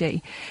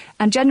technology.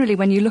 And generally,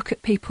 when you look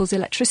at people's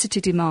electricity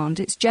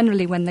demand, it's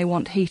generally when they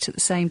want heat at the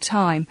same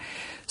time.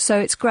 So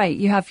it's great.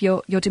 You have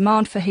your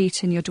demand for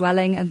heat in your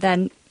dwelling, and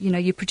then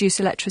you produce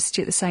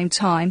electricity at the same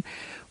time.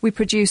 We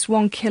produce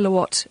 1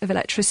 kilowatt of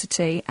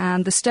electricity,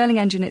 and the Stirling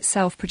engine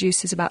itself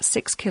produces about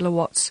 6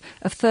 kilowatts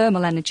of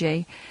thermal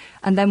energy.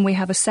 And then we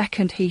have a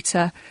second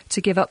heater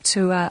to give up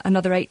to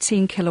another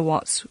 18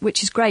 kilowatts,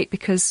 which is great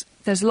because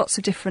there's lots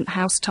of different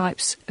house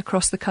types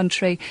across the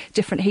country,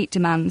 different heat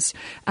demands.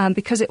 And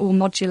because it all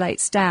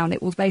modulates down,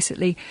 it will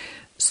basically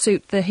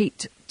suit the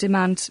heat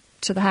demand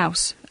to the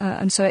house.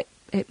 And so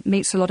it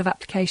meets a lot of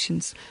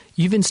applications.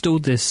 You've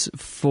installed this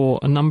for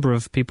a number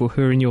of people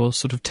who are in your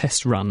sort of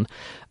test run.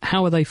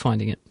 How are they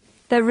finding it?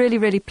 They're really,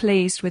 really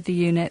pleased with the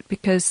unit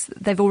because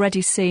they've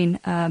already seen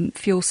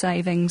fuel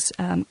savings,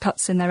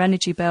 cuts in their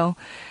energy bill,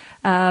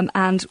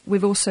 and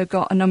we've also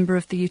got a number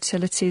of the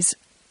utilities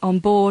on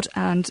board,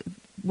 and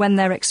when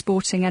they're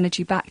exporting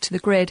energy back to the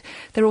grid,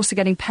 they're also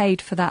getting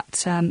paid for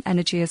that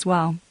energy as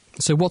well.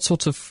 So what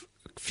sort of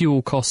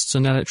fuel costs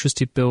and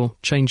electricity bill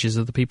changes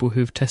are the people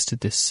who've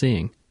tested this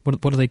seeing?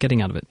 What are they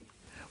getting out of it?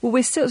 Well,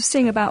 we're still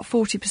seeing about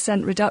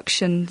 40%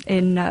 reduction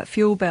in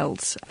fuel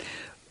bills.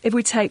 If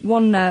we take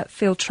one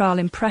field trial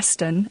in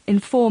Preston, in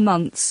 4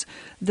 months,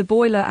 the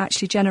boiler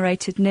actually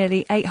generated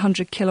nearly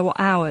 800 kilowatt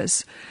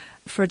hours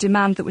for a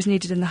demand that was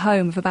needed in the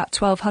home of about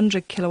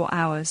 1,200 kilowatt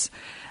hours.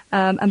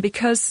 And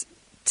because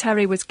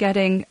Terry was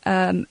getting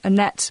a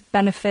net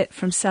benefit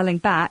from selling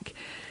back,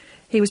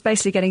 he was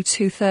basically getting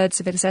 2/3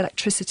 of it as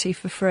electricity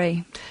for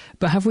free.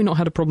 But have we not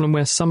had a problem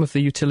where some of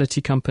the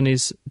utility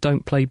companies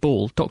don't play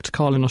ball? Dr.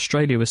 Carl in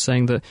Australia was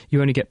saying that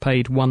you only get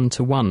paid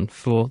 1-to-1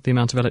 for the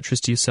amount of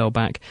electricity you sell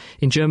back.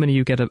 In Germany,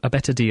 you get a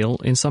better deal.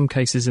 In some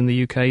cases in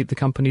the UK, the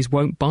companies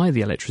won't buy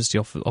the electricity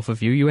off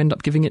of you. You end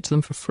up giving it to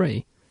them for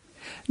free.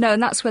 No,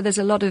 and that's where there's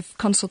a lot of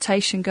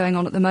consultation going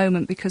on at the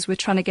moment, because we're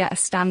trying to get a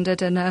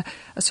standard and a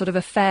sort of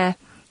a fair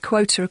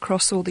quota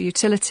across all the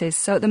utilities.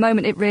 So at the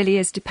moment it really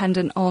is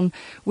dependent on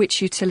which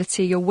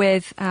utility you're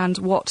with and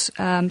what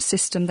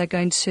system they're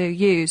going to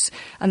use.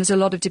 And there's a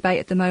lot of debate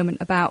at the moment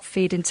about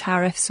feed-in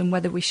tariffs and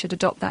whether we should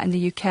adopt that in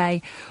the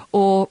UK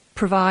or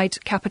provide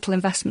capital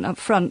investment up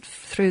front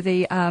through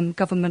the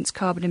government's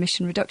carbon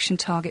emission reduction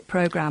target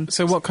programme.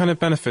 So what kind of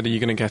benefit are you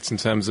going to get in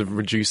terms of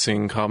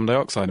reducing carbon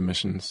dioxide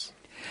emissions?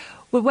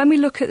 Well, when we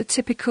look at the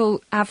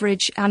typical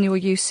average annual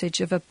usage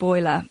of a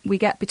boiler, we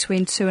get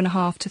between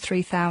 2,500 to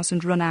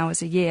 3,000 run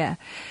hours a year.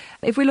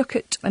 If we look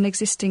at an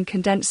existing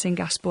condensing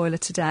gas boiler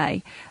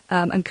today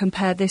and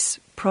compare this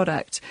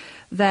product,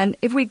 then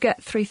if we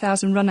get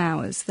 3,000 run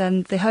hours,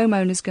 then the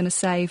homeowner is going to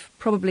save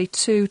probably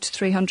 £200 to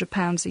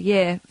 £300 a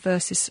year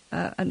versus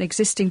an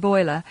existing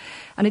boiler.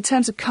 And in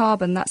terms of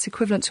carbon, that's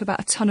equivalent to about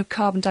a tonne of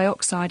carbon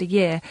dioxide a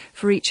year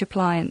for each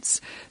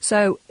appliance.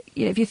 So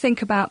if you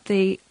think about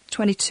the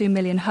 22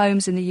 million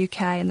homes in the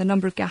UK and the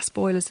number of gas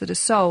boilers that are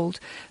sold,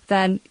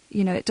 then,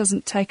 it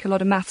doesn't take a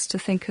lot of maths to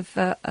think of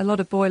a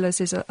lot of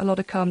boilers is a lot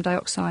of carbon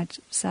dioxide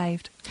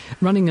saved.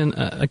 Running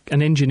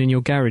an engine in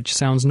your garage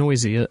sounds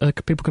noisy. Are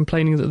people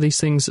complaining that these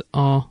things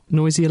are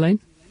noisy, Elaine?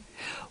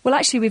 Well,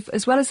 actually, we've,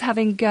 as well as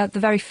having the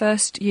very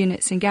first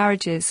units in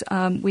garages,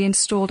 we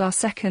installed our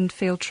second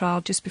field trial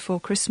just before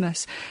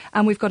Christmas,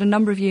 and we've got a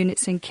number of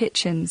units in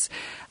kitchens.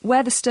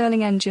 Where the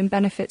Stirling engine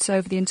benefits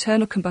over the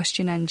internal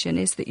combustion engine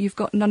is that you've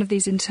got none of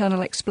these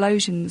internal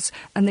explosions,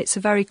 and it's a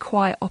very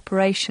quiet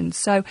operation.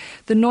 So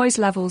the noise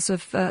levels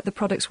of the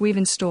products we've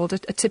installed are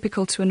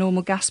typical to a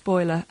normal gas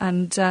boiler,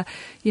 and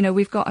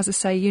we've got, as I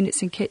say,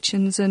 units in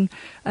kitchens and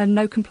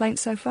no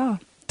complaints so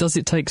far. Does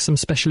it take some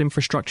special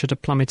infrastructure to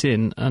plumb it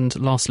in? And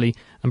lastly,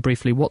 and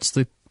briefly, what's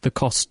the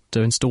cost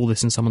to install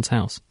this in someone's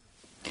house?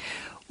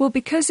 Well,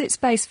 because it's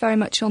based very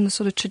much on the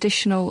sort of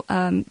traditional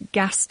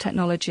gas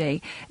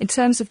technology, in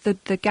terms of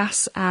the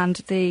gas and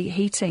the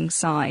heating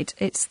side,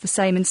 it's the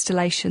same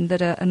installation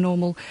that a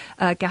normal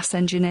gas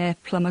engineer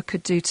plumber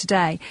could do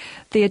today.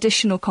 The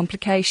additional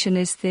complication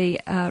is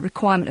the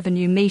requirement of a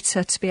new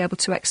meter to be able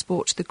to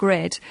export to the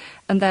grid,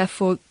 and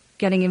therefore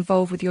getting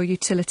involved with your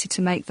utility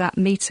to make that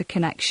meter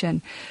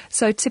connection.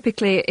 So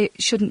typically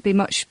it shouldn't be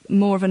much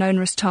more of an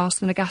onerous task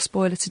than a gas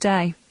boiler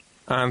today.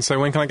 And so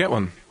when can I get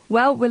one?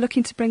 Well, we're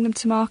looking to bring them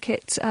to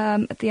market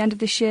at the end of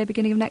this year,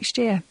 beginning of next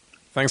year.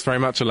 Thanks very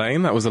much,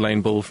 Elaine. That was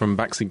Elaine Bull from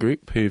Baxi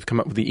Group, who've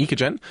come up with the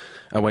EcoGen,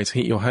 a way to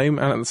heat your home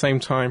and at the same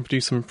time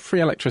produce some free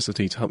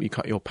electricity to help you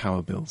cut your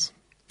power bills.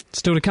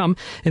 Still to come,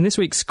 in this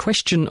week's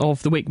Question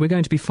of the Week, we're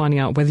going to be finding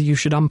out whether you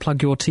should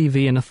unplug your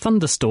TV in a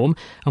thunderstorm,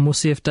 and we'll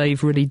see if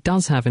Dave really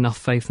does have enough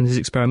faith in his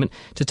experiment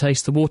to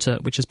taste the water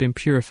which has been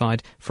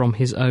purified from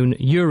his own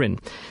urine.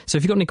 So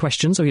if you've got any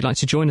questions or you'd like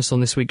to join us on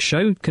this week's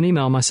show, you can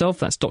email myself,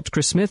 that's Dr.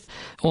 Chris Smith,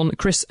 on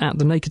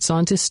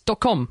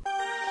chris@thenakedscientist.com.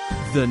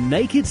 The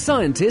Naked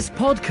Scientist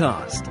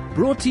Podcast,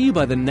 brought to you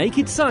by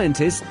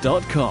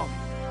thenakedscientist.com.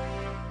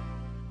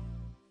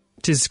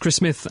 It is Chris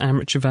Smith and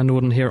Richard Van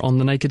Norden here on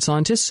The Naked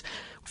Scientists.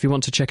 If you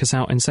want to check us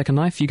out in Second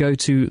Life, you go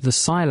to the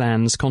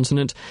Scielands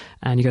continent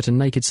and you go to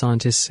Naked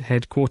Scientists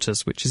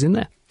headquarters, which is in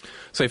there.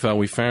 So far,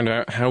 we've found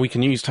out how we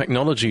can use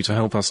technology to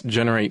help us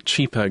generate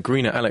cheaper,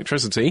 greener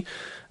electricity.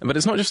 But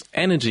it's not just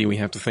energy we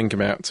have to think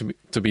about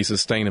to be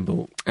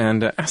sustainable.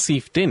 And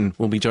Asif Din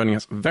will be joining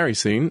us very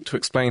soon to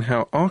explain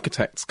how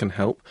architects can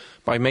help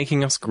by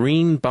making us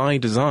green by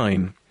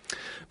design.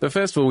 But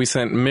first of all, we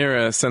sent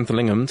Mira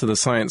Senthalingam to the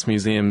Science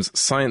Museum's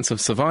Science of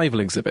Survival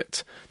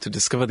exhibit to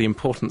discover the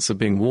importance of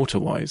being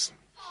water-wise.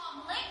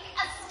 Link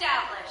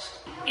established.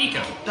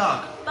 Eco.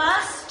 Doug.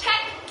 Buzz.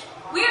 Tech.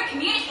 We are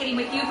communicating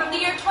with you from the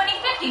year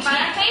 2050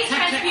 by phase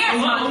transference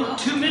Hello, module.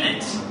 2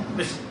 minutes.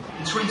 Listen,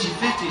 in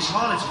 2050, it's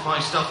harder to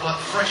find stuff like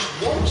fresh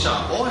water,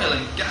 oil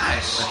and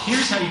gas. But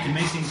here's how you can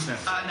make things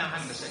better. Now,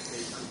 hang on a second.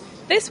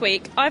 This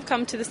week, I've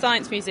come to the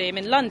Science Museum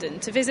in London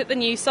to visit the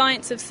new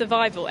Science of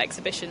Survival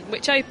exhibition,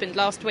 which opened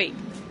last week.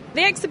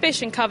 The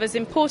exhibition covers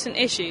important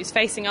issues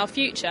facing our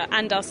future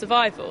and our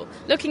survival,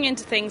 looking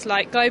into things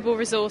like global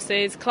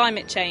resources,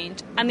 climate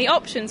change, and the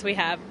options we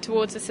have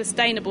towards a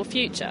sustainable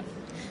future.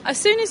 As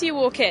soon as you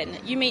walk in,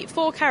 you meet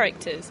 4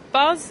 characters,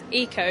 Buzz,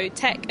 Eco,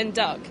 Tech and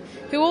Doug,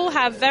 who all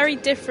have very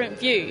different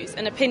views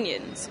and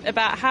opinions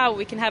about how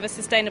we can have a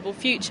sustainable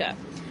future.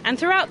 And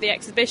throughout the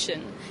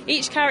exhibition,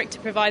 each character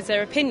provides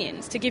their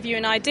opinions to give you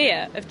an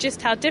idea of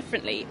just how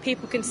differently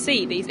people can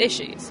see these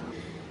issues.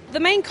 The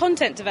main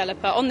content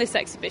developer on this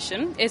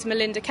exhibition is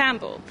Melinda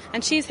Campbell,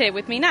 and she's here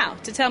with me now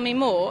to tell me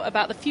more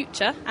about the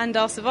future and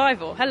our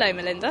survival. Hello,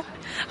 Melinda.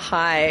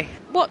 Hi.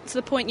 What's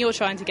the point you're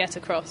trying to get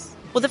across?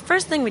 Well, the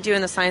first thing we do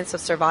in the Science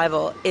of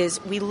Survival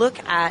is we look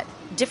at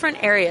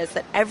different areas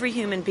that every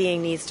human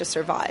being needs to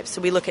survive.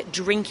 So we look at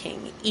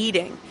drinking,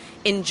 eating,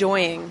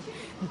 enjoying,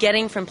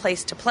 getting from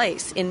place to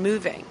place in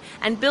moving,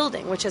 and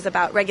building, which is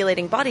about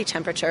regulating body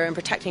temperature and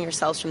protecting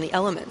yourselves from the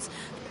elements.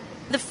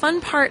 The fun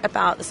part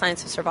about the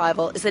Science of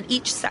Survival is that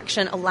each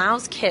section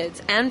allows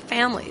kids and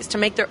families to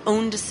make their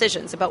own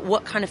decisions about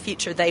what kind of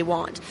future they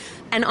want.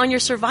 And on your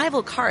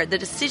survival card, the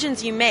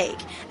decisions you make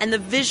and the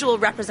visual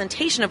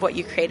representation of what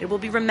you created will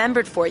be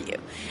remembered for you.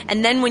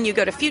 And then when you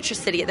go to Future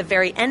City at the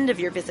very end of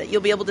your visit,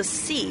 you'll be able to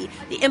see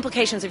the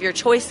implications of your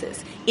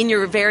choices in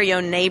your very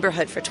own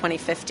neighborhood for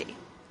 2050.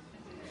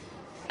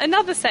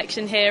 Another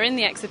section here in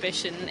the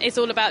exhibition is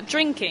all about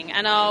drinking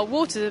and our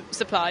water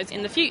supplies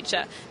in the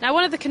future. Now,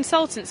 one of the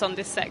consultants on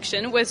this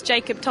section was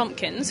Jacob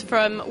Tompkins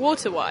from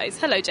Waterwise.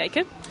 Hello,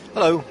 Jacob.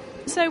 Hello.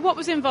 So what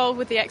was involved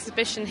with the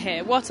exhibition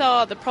here? What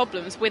are the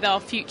problems with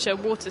our future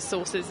water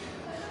sources?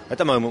 At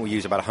the moment, we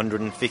use about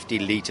 150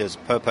 litres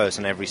per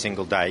person every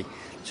single day.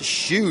 It's a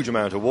huge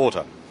amount of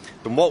water.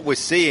 And what we're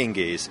seeing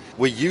is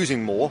we're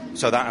using more,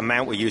 so that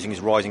amount we're using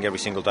is rising every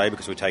single day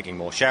because we're taking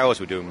more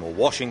showers, we're doing more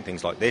washing,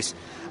 things like this.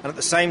 And at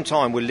the same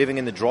time, we're living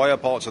in the drier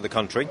parts of the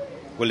country,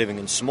 we're living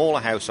in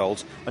smaller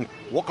households, and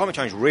what climate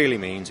change really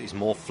means is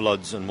more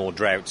floods and more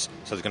droughts.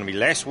 So there's going to be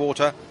less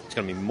water, it's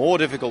going to be more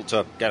difficult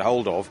to get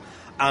hold of,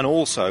 and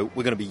also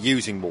we're going to be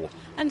using more.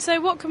 And so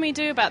what can we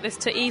do about this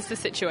to ease the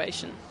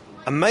situation?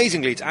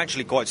 Amazingly, it's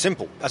actually quite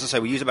simple. As I say,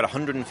 we use about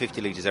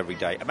 150 litres every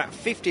day. About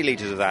 50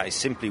 litres of that is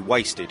simply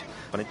wasted.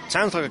 And it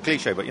sounds like a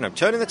cliche, but,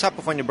 turning the tap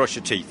off when you brush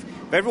your teeth.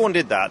 If everyone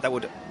did that, that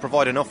would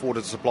provide enough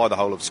water to supply the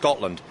whole of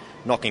Scotland.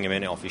 Knocking a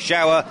minute off your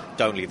shower,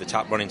 don't leave the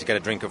tap running to get a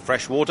drink of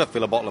fresh water,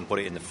 fill a bottle and put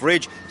it in the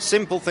fridge.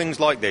 Simple things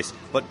like this,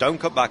 but don't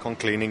cut back on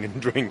cleaning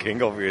and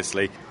drinking,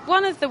 obviously.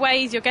 One of the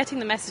ways you're getting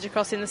the message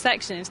across in the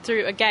section is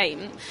through a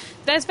game.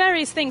 There's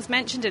various things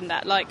mentioned in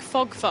that, like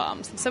fog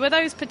farms. So are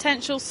those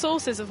potential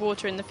sources of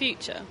water in the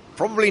future?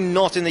 Probably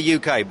not in the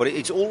UK, but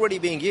it's already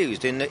being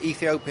used in the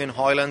Ethiopian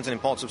highlands and in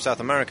parts of South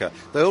America.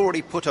 They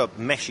already put up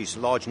meshes,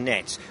 large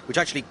nets, which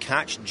actually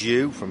catch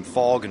dew from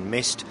fog and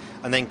mist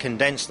and then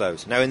condense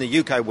those. Now, in the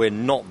UK, we're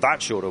not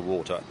that short of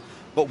water,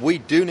 but we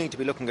do need to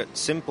be looking at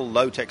simple,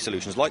 low-tech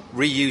solutions like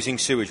reusing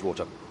sewage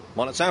water.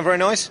 Might not sound very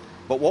nice,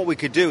 But what we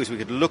could do is we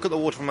could look at the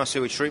water from our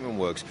sewage treatment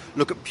works,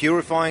 look at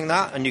purifying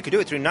that, and you could do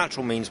it through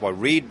natural means by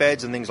reed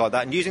beds and things like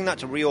that, and using that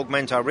to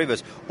re-augment our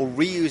rivers or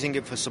reusing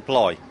it for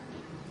supply.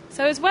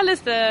 So as well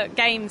as the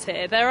games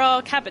here, there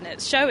are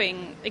cabinets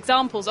showing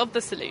examples of the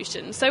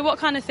solutions. So what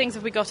kind of things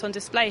have we got on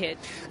display here?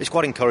 It's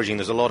quite encouraging.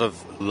 There's a lot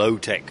of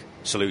low-tech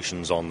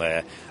solutions on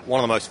there. One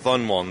of the most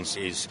fun ones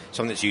is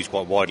something that's used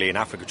quite widely in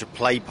Africa, which are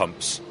play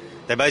pumps.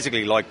 They're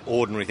basically like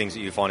ordinary things that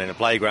you find in a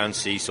playground,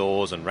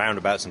 seesaws and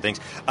roundabouts and things.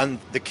 And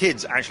the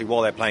kids, actually,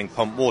 while they're playing,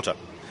 pump water.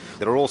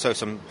 There are also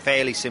some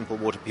fairly simple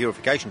water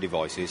purification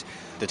devices.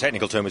 The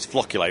technical term is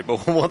flocculate,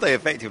 but what they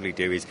effectively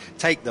do is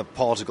take the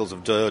particles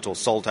of dirt or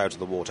salt out of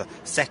the water,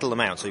 settle them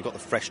out, so you've got the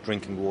fresh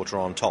drinking water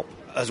on top.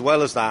 As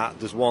well as that,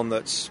 there's one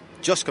that's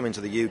just come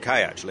into the UK,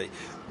 actually,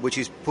 which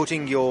is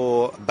putting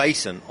your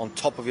basin on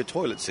top of your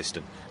toilet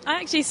cistern.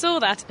 I actually saw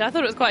that. I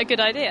thought it was quite a good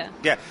idea.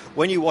 Yeah,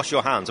 when you wash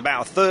your hands,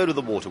 about a third of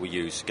the water we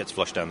use gets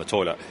flushed down the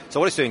toilet. So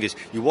what it's doing is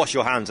you wash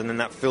your hands and then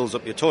that fills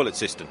up your toilet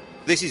cistern.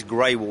 This is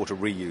grey water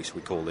reuse,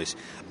 we call this.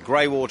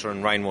 Grey water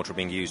and rainwater are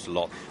being used a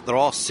lot. There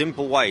are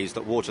simple ways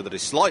that water that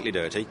is slightly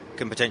dirty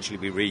can potentially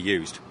be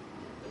reused.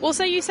 Well,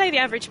 so you say the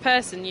average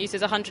person uses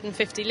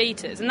 150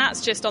 litres, and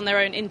that's just on their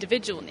own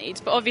individual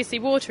needs, but obviously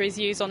water is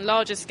used on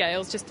larger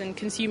scales just in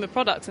consumer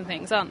products and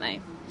things, aren't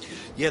they?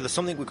 Yeah, there's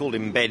something we call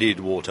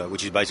embedded water,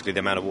 which is basically the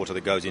amount of water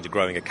that goes into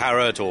growing a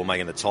carrot or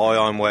making the tie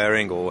I'm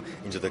wearing or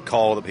into the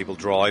car that people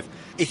drive.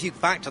 If you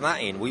factor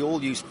that in, we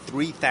all use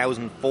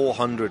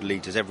 3,400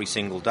 litres every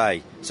single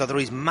day. So there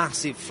is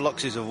massive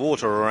fluxes of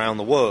water around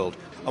the world.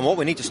 And what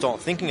we need to start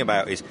thinking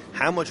about is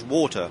how much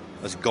water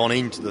has gone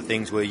into the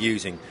things we're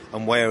using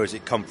and where has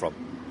it come from.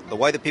 The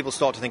way that people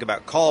start to think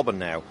about carbon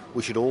now,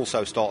 we should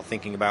also start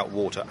thinking about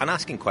water and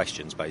asking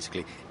questions,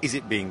 basically. Is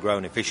it being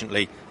grown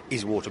efficiently?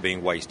 Is water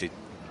being wasted?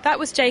 That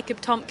was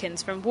Jacob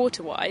Tompkins from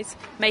Waterwise,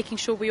 making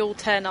sure we all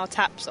turn our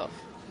taps off.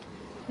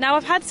 Now,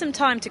 I've had some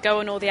time to go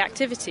on all the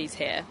activities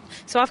here,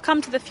 so I've come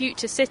to the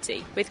Future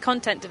City with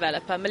content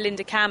developer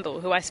Melinda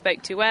Campbell, who I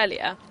spoke to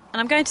earlier,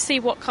 and I'm going to see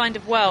what kind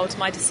of world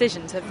my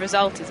decisions have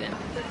resulted in.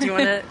 Do you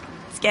want to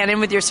scan in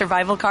with your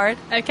survival card?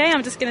 OK,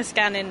 I'm just going to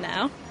scan in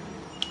now.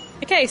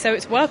 OK, so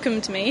it's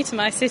welcomed me to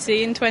my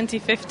city in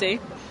 2050.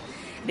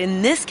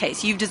 In this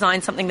case, you've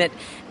designed something that,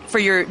 for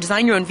your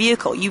design your own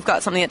vehicle, you've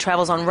got something that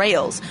travels on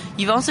rails.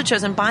 You've also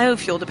chosen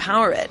biofuel to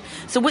power it.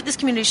 So what this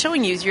community is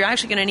showing you is you're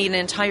actually going to need an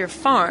entire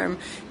farm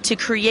to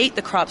create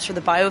the crops for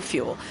the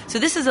biofuel. So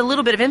this is a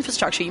little bit of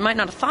infrastructure you might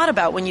not have thought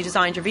about when you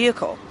designed your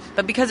vehicle.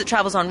 But because it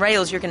travels on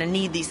rails, you're going to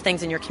need these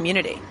things in your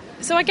community.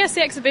 So I guess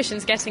the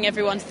exhibition's getting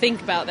everyone to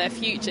think about their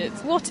futures.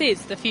 What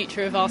is the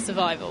future of our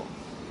survival?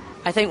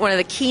 I think one of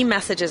the key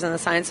messages in the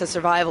science of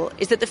survival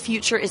is that the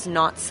future is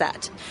not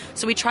set.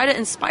 So we try to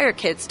inspire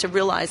kids to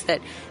realize that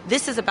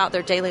this is about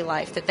their daily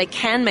life, that they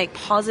can make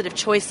positive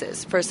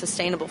choices for a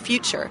sustainable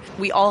future.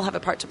 We all have a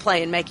part to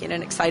play in making it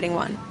an exciting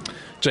one.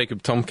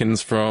 Jacob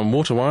Tompkins from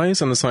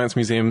Waterwise and the Science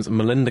Museum's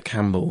Melinda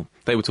Campbell.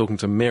 They were talking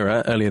to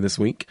Mirror earlier this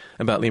week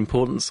about the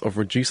importance of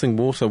reducing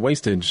water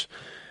wastage,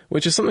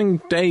 which is something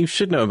Dave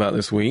should know about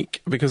this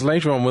week, because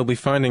later on we'll be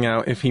finding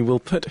out if he will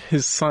put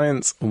his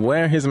science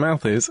where his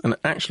mouth is and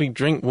actually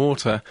drink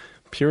water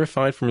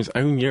purified from his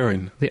own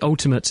urine. The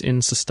ultimate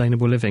in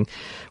sustainable living.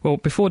 Well,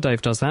 before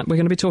Dave does that, we're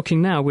going to be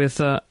talking now with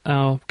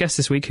our guest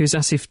this week, who's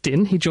Asif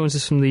Din. He joins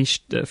us from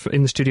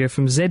in the studio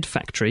from Z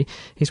Factory.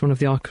 He's one of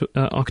the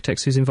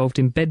architects who's involved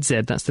in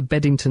BedZ. That's the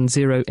Beddington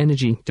Zero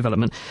Energy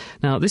Development.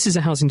 Now, this is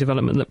a housing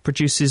development that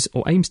produces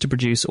or aims to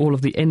produce all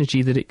of the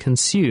energy that it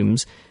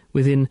consumes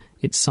within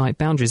its site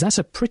boundaries. That's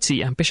a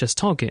pretty ambitious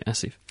target,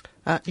 Asif.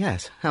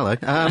 Yes, hello.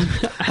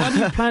 How do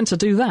you plan to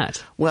do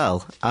that?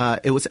 Well,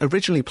 it was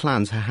originally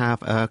planned to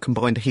have a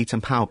combined heat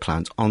and power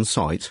plant on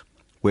site,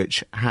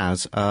 which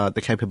has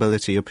the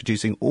capability of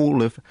producing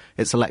all of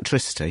its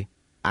electricity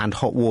and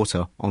hot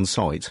water on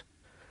site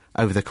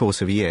over the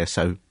course of a year.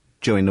 So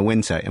during the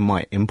winter, it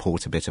might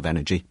import a bit of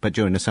energy, but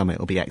during the summer,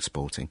 it'll be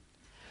exporting.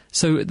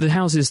 So the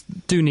houses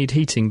do need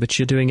heating, but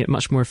you're doing it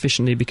much more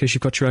efficiently because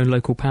you've got your own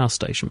local power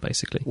station,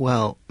 basically.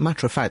 Well,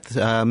 matter of fact,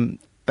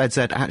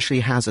 BedZ actually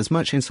has as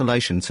much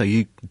insulation, so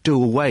you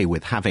do away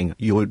with having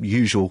your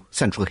usual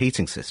central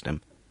heating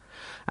system.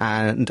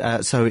 And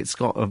so it's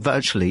got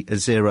virtually a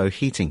zero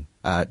heating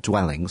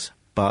dwellings,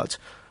 but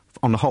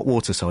on the hot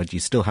water side, you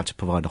still have to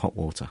provide the hot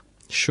water.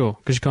 Sure,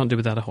 because you can't do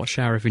without a hot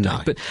shower every day.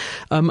 No.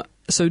 But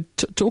so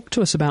talk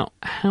to us about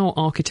how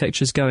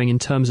architecture is going in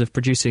terms of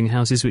producing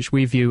houses which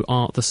we view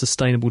are the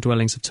sustainable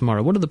dwellings of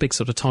tomorrow. What are the big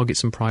sort of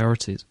targets and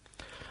priorities?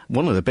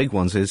 One of the big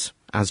ones is,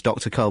 as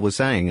Dr. Carl was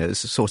saying, is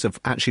sort of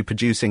actually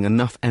producing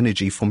enough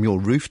energy from your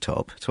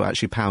rooftop to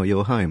actually power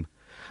your home.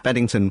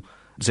 Beddington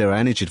Zero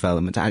Energy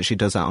Development actually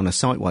does that on a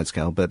site-wide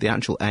scale, but the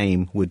actual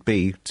aim would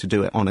be to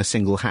do it on a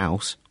single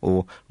house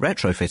or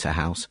retrofit a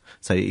house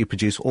so that you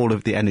produce all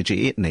of the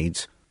energy it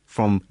needs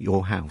from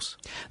your house.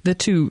 They're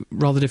two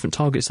rather different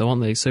targets, though,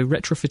 aren't they? So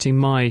retrofitting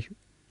my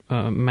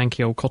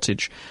manky old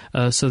cottage,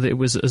 so that it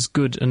was as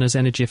good and as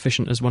energy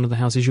efficient as one of the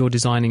houses you're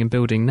designing and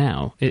building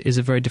now, it is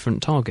a very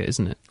different target,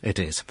 isn't it? It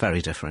is,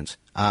 very different.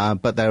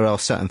 But there are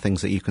certain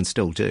things that you can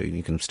still do.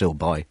 You can still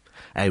buy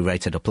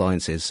A-rated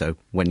appliances, so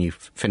when you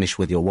finish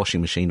with your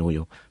washing machine or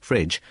your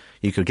fridge,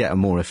 you could get a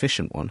more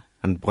efficient one.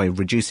 And by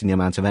reducing the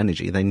amount of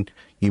energy, then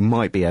you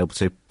might be able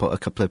to put a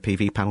couple of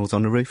PV panels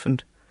on the roof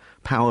and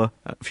power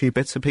a few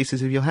bits and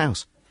pieces of your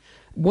house.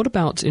 What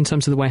about in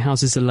terms of the way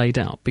houses are laid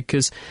out?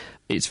 Because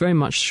it's very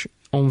much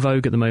en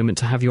vogue at the moment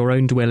to have your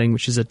own dwelling,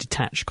 which is a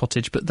detached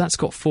cottage, but that's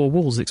got 4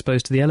 walls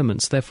exposed to the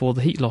elements, therefore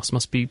the heat loss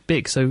must be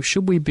big. So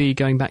should we be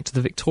going back to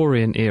the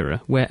Victorian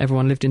era where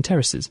everyone lived in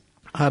terraces?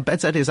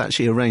 BedZ is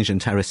actually arranged in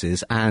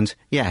terraces, and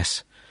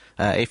yes,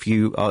 if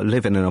you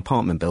live in an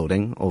apartment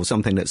building or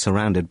something that's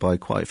surrounded by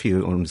quite a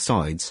few on the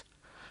sides,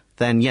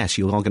 then yes,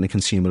 you are going to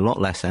consume a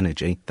lot less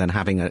energy than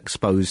having an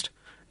exposed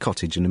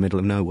cottage in the middle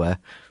of nowhere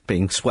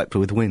being swept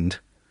with wind.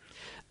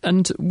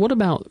 And what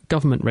about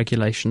government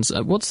regulations?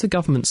 What's the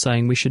government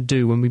saying we should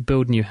do when we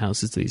build new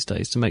houses these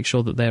days to make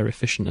sure that they're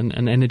efficient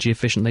and energy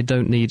efficient? They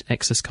don't need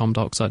excess carbon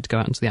dioxide to go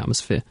out into the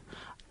atmosphere.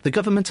 The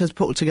government has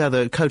put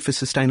together a Code for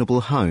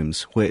Sustainable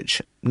Homes,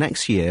 which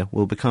next year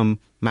will become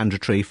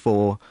mandatory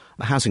for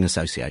housing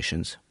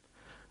associations.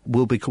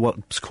 Will be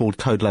what's called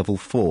Code Level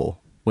 4,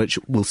 which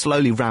will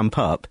slowly ramp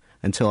up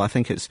until I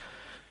think it's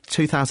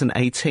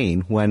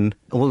 2018, when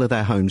all of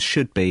their homes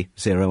should be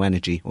zero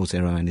energy or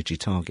zero energy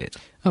target.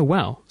 Oh,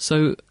 wow.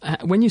 So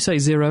when you say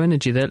zero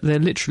energy, they're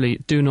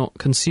literally do not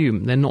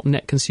consume. They're not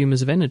net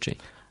consumers of energy.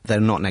 They're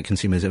not net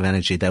consumers of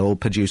energy. They will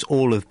produce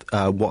all of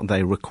what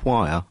they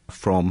require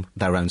from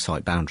their own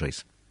site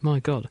boundaries. My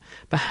God.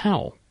 But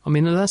how? I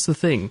mean, that's the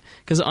thing.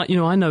 Because,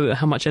 I know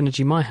how much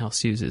energy my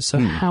house uses. So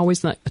how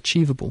is that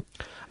achievable?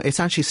 It's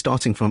actually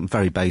starting from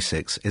very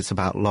basics. It's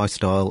about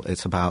lifestyle.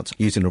 It's about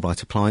using the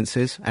right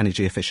appliances,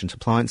 energy-efficient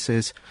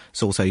appliances.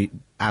 It's also,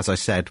 as I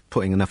said,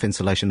 putting enough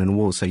insulation in the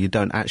walls so you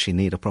don't actually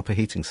need a proper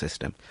heating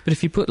system. But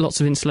if you put lots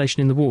of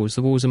insulation in the walls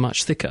are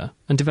much thicker,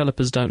 and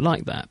developers don't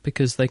like that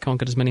because they can't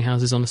get as many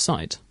houses on a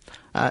site.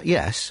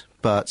 Yes,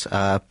 but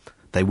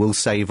they will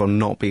save on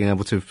not being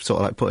able to sort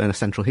of like put in a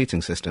central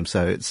heating system.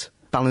 So it's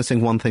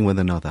balancing one thing with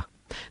another.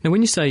 Now,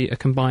 when you say a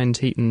combined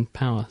heat and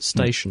power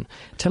station,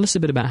 tell us a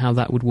bit about how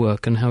that would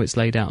work and how it's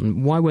laid out,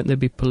 and why won't there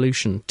be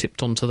pollution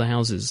tipped onto the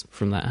houses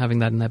from that, having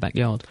that in their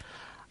backyard?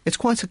 It's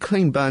quite a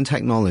clean burn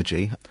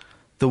technology.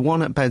 The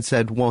one at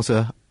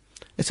BedZ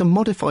it's a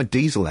modified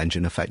diesel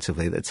engine,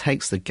 effectively, that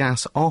takes the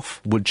gas off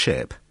wood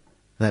chip,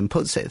 then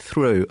puts it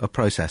through a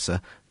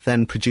processor,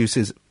 then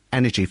produces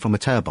energy from a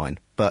turbine.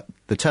 But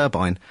the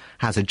turbine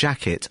has a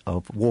jacket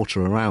of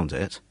water around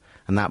it,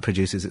 and that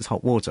produces its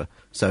hot water.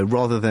 So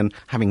rather than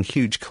having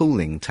huge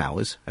cooling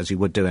towers, as you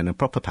would do in a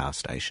proper power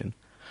station,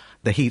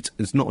 the heat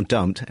is not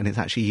dumped and it's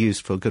actually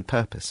used for a good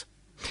purpose.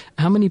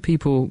 How many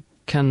people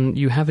can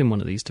you have in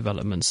one of these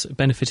developments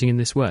benefiting in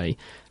this way?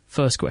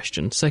 First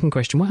question. Second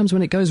question, what happens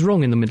when it goes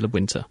wrong in the middle of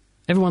winter?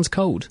 Everyone's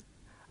cold.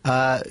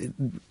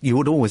 You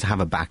would always have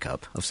a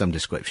backup of some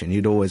description.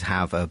 You'd always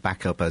have a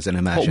backup as an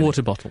emergency. Hot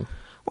water bottle.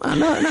 Well,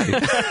 no.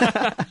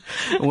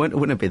 It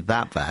wouldn't be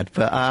that bad.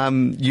 But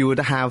you would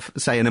have,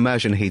 say, an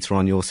immersion heater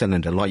on your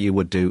cylinder, like you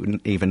would do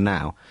even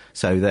now,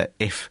 so that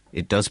if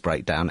it does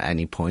break down at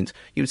any point,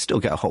 you would still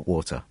get hot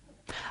water.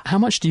 How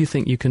much do you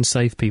think you can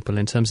save people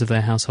in terms of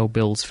their household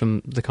bills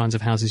from the kinds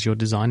of houses you're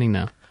designing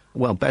now?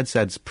 Well,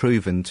 BedZ's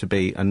proven to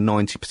be a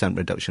 90%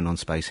 reduction on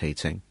space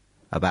heating,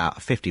 about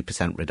a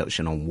 50%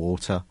 reduction on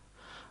water,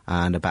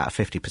 and about a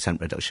 50%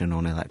 reduction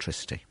on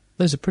electricity.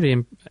 Those are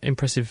pretty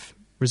impressive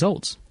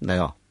results. They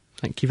are.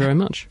 Thank you very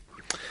much.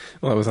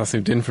 Well, that was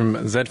Asif Din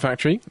from Z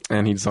Factory,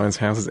 and he designs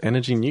houses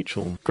energy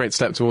neutral. Great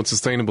step towards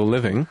sustainable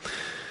living.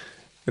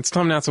 It's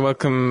time now to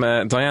welcome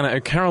Diana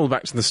O'Carroll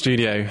back to the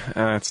studio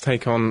to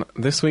take on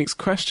this week's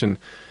question.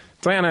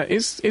 Diana,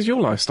 is your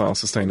lifestyle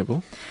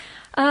sustainable?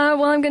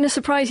 Well, I'm going to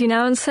surprise you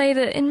now and say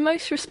that in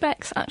most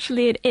respects,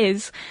 actually, it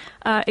is,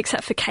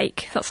 except for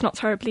cake. That's not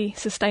terribly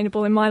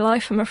sustainable in my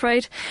life, I'm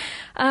afraid.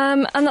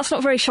 And that's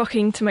not very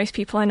shocking to most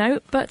people I know,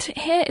 but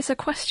here is a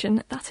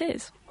question that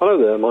is. Hello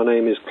there, my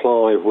name is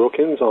Clive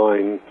Wilkins.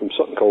 I'm from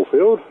Sutton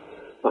Coldfield.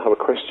 I have a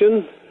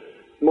question.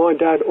 My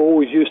dad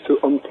always used to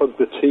unplug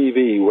the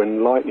TV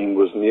when lightning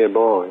was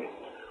nearby.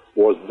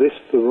 Was this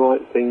the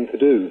right thing to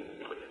do?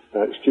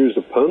 Excuse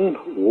the pun,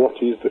 what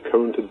is the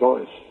current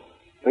advice?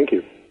 Thank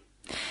you.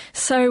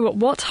 So,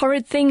 what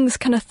horrid things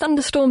can a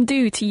thunderstorm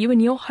do to you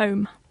and your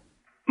home?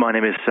 My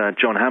name is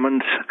John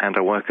Hammond, and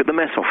I work at the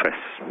Met Office.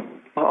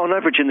 On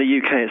average in the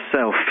UK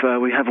itself,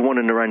 we have one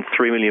in around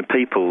 3 million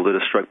people that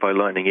are struck by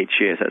lightning each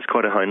year, so that's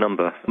quite a high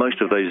number.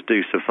 Most of those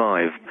do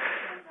survive.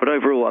 But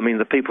overall, I mean,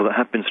 the people that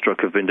have been struck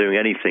have been doing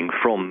anything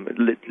from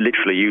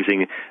literally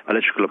using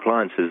electrical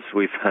appliances.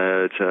 We've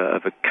heard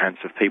of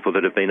accounts of people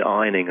that have been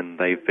ironing and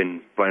they've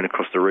been blown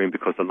across the room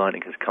because the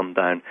lightning has come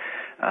down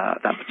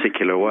that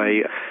particular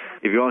way.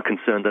 If you are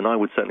concerned, then I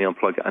would certainly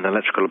unplug an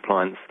electrical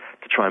appliance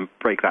to try and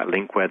break that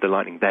link where the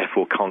lightning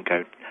therefore can't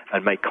go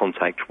and make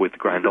contact with the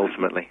ground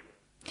ultimately.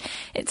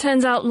 It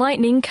turns out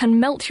lightning can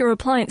melt your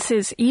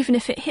appliances even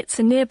if it hits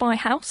a nearby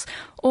house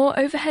or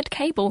overhead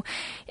cable.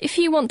 If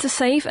you want to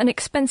save an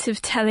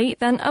expensive telly,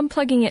 then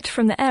unplugging it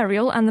from the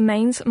aerial and the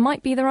mains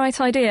might be the right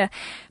idea.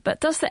 But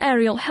does the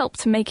aerial help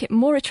to make it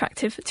more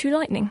attractive to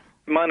lightning?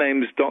 My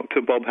name's Dr.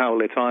 Bob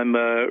Howlett. I'm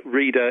a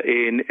reader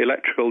in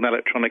electrical and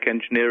electronic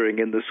engineering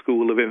in the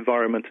School of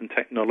Environment and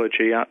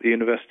Technology at the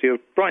University of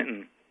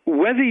Brighton.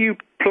 Whether you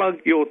plug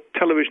your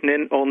television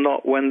in or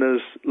not when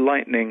there's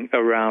lightning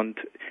around,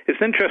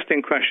 it's an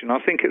interesting question. I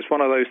think it's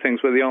one of those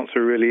things where the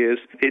answer really is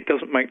it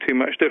doesn't make too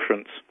much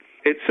difference.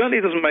 It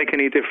certainly doesn't make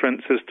any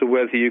difference as to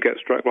whether you get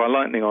struck by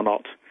lightning or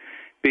not,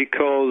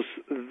 because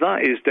that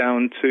is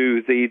down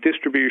to the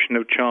distribution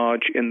of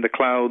charge in the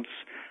clouds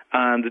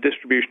and the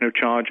distribution of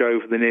charge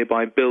over the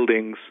nearby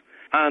buildings,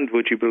 and,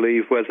 would you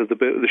believe, whether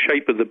the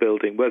shape of the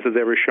building, whether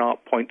there are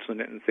sharp points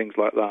on it and things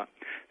like that.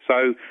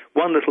 So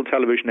one little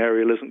television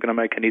aerial isn't going to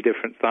make any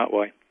difference that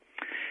way.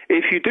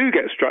 If you do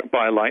get struck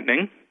by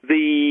lightning,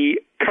 the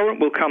current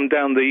will come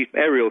down the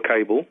aerial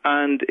cable,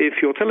 and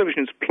if your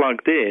television's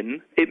plugged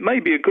in, it may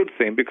be a good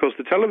thing because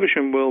the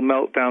television will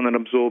melt down and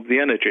absorb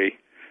the energy.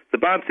 The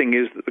bad thing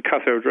is that the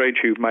cathode ray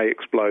tube may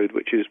explode,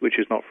 which is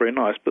not very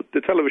nice, but the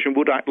television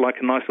would act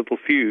like a nice little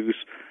fuse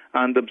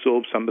and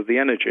absorb some of the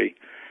energy.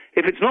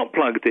 If it's not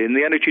plugged in,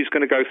 the energy is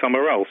going to go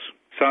somewhere else.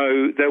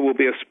 So there will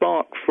be a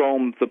spark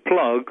from the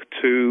plug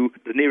to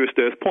the nearest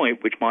earth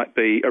point, which might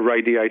be a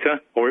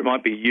radiator, or it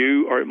might be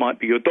you, or it might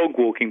be your dog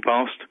walking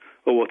past,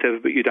 or whatever,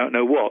 but you don't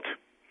know what.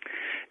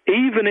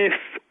 Even if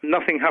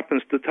nothing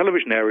happens to the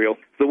television aerial,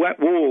 the wet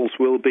walls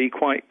will be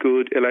quite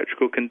good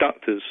electrical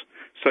conductors.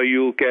 So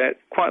you'll get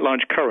quite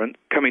large current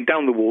coming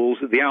down the walls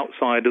at the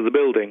outside of the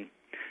building.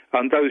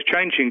 And those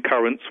changing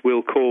currents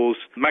will cause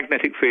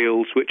magnetic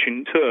fields, which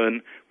in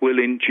turn will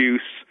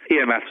induce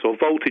EMFs or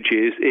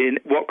voltages in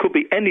what could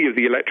be any of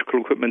the electrical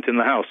equipment in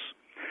the house.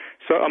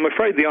 So I'm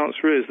afraid the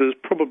answer is there's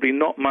probably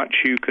not much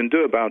you can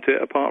do about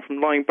it apart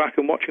from lying back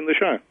and watching the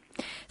show.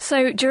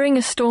 So during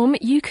a storm,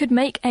 you could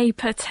make a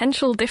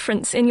potential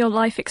difference in your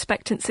life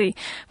expectancy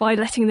by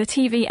letting the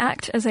TV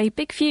act as a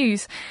big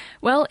fuse.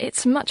 Well,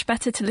 it's much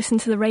better to listen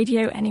to the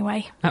radio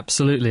anyway.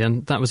 Absolutely,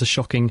 and that was a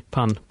shocking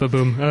pun.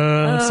 Ba-boom.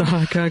 So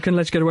I can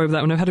let you get away with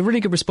that one. I've had a really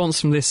good response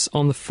from this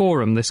on the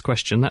forum, this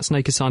question. That's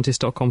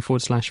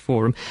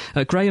nakedscientist.com/forum.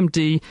 Graham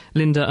D,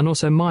 Linda, and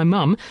also my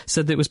mum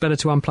said that it was better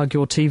to unplug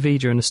your TV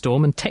during a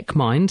storm, and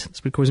TechMind, that's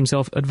what he calls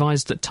himself,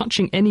 advised that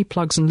touching any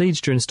plugs and leads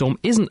during a storm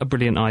isn't a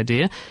brilliant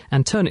idea.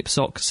 And Turnip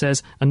Sock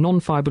says a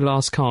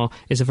non-fiberglass car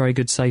is a very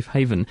good safe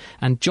haven.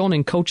 And John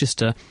in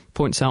Colchester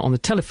points out on the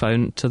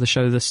telephone to the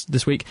show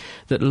this week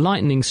that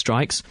lightning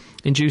strikes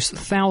induce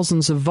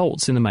thousands of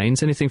volts in the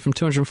mains, anything from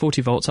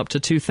 240 volts up to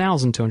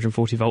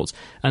 2,240 volts,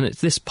 and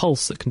it's this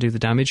pulse that can do the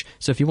damage.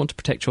 So if you want to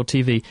protect your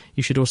TV,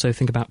 you should also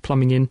think about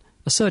plumbing in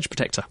a surge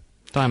protector.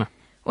 Diana.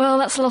 Well,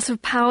 that's a lot of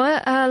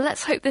power.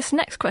 Let's hope this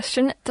next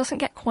question doesn't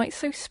get quite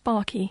so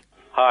sparky.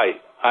 Hi,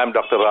 I'm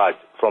Dr. Raj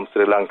from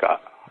Sri Lanka.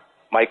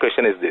 My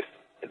question is this.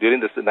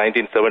 During the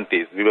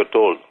 1970s, we were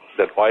told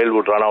that oil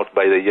would run out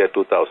by the year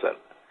 2000.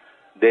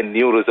 Then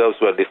new reserves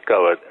were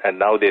discovered, and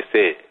now they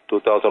say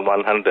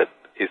 2100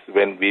 is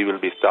when we will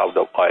be starved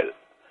of oil.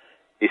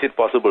 Is it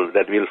possible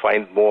that we'll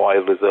find more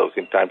oil reserves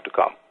in time to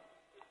come?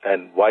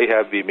 And why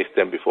have we missed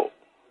them before?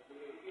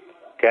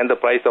 Can the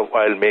price of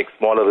oil make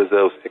smaller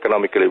reserves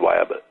economically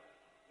viable?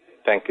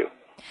 Thank you.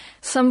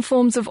 Some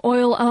forms of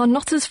oil are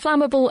not as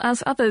flammable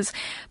as others,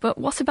 but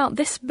what about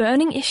this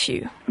burning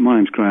issue? My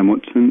name's Graham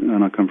Watson,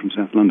 and I come from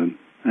South London.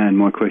 And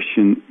my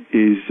question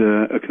is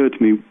occurred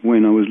to me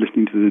when I was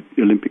listening to the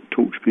Olympic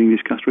torch being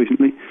discussed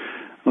recently.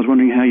 I was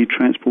wondering how you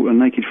transport a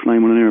naked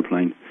flame on an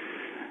aeroplane.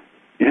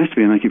 It has to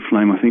be a naked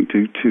flame, I think,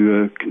 to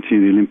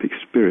continue the Olympic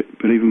spirit,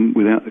 but even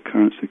without the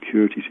current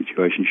security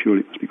situation, surely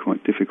it must be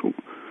quite difficult.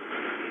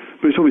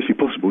 But it's obviously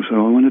possible, so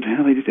I wondered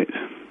how they did it.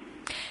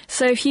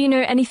 So if you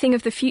know anything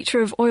of the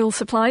future of oil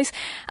supplies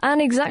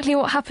and exactly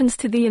what happens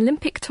to the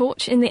Olympic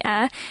torch in the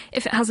air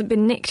if it hasn't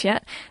been nicked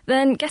yet,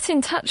 then get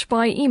in touch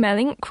by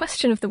emailing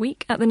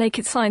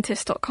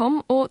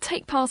questionoftheweek@thenakedscientist.com or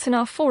take part in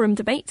our forum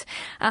debate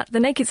at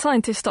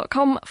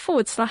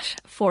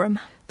thenakedscientist.com/forum.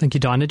 Thank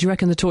you, Dinah. Do you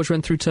reckon the torch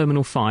went through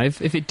Terminal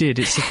 5? If it did,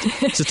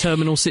 it's a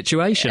terminal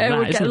situation. It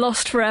would get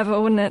lost forever,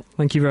 wouldn't it?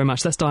 Thank you very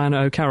much. That's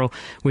Diana O'Carroll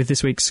with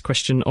this week's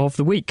Question of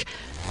the Week.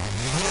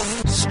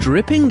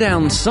 Stripping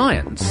down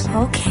science.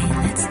 Okay,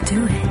 let's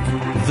do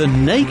it. The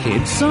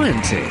Naked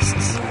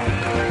Scientists.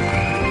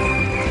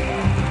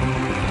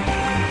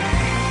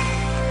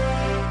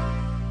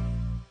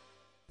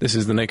 This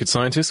is The Naked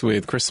Scientist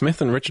with Chris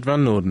Smith and Richard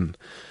Van Norden.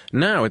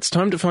 Now it's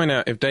time to find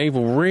out if Dave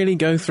will really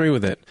go through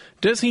with it.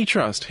 Does he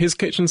trust his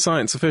kitchen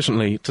science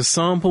sufficiently to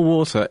sample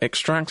water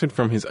extracted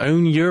from his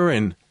own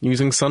urine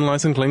using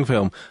sunlight and cling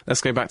film?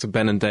 Let's go back to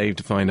Ben and Dave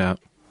to find out.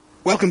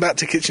 Welcome back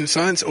to Kitchen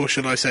Science, or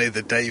should I say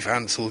the Dave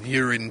Ansell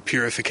Urine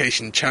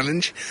Purification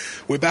Challenge.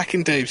 We're back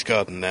in Dave's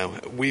garden now.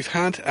 We've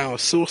had our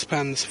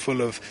saucepans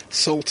full of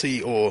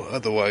salty or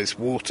otherwise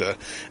water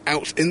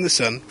out in the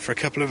sun for a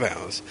couple of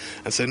hours.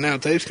 And so now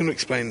Dave's going to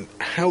explain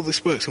how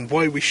this works and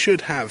why we should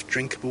have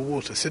drinkable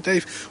water. So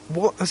Dave,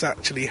 what has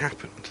actually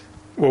happened?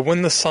 Well,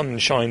 when the sun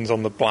shines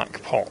on the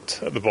black pot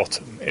at the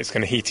bottom, it's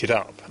going to heat it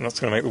up, and that's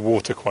going to make the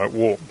water quite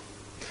warm.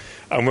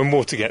 And when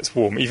water gets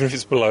warm, even if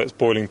it's below its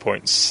boiling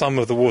point, some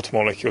of the water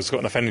molecules have got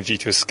enough energy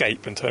to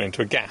escape and turn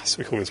into a gas.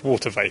 We call this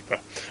water vapour,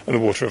 and the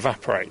water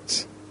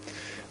evaporates.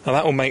 Now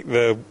that will make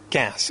the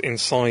gas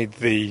inside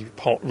the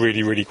pot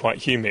really, really quite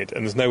humid,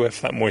 and there's nowhere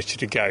for that moisture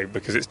to go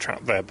because it's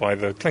trapped there by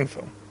the cling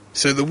film.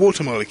 So the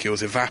water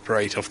molecules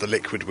evaporate off the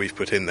liquid we've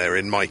put in there,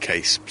 in my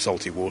case,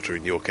 salty water,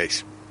 in your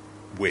case,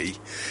 wee,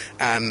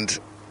 and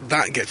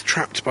that gets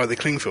trapped by the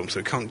cling film, so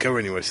it can't go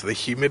anywhere, so the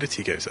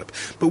humidity goes up.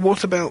 But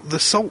what about the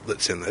salt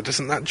that's in there?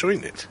 Doesn't that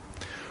join it?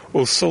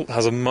 Well, salt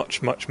has a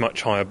much, much,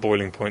 much higher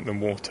boiling point than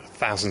water,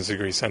 1,000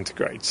 degrees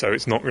centigrade, so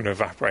it's not going to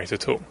evaporate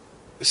at all.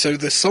 So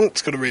the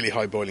salt's got a really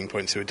high boiling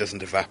point, so it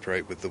doesn't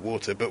evaporate with the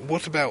water. But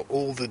what about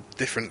all the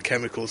different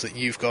chemicals that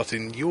you've got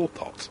in your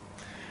pot?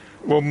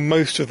 Well,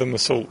 most of them are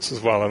salts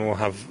as well, and will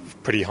have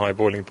pretty high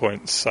boiling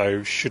points,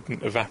 so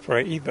shouldn't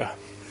evaporate either.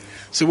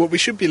 So what we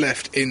should be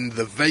left in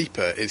the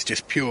vapour is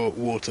just pure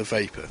water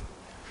vapour?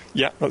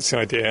 Yeah, that's the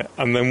idea.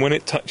 And then when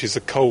it touches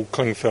the cold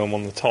cling film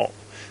on the top,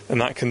 then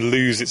that can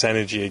lose its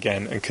energy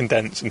again and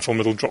condense and form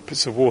little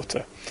droplets of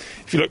water.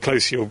 If you look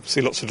closely, you'll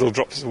see lots of little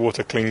droplets of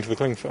water clinging to the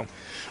cling film.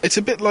 It's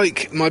a bit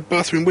like my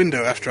bathroom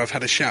window after I've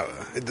had a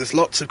shower. There's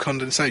lots of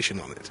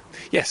condensation on it.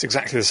 Yes,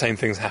 exactly the same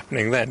thing's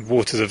happening then.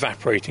 Water's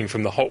evaporating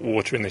from the hot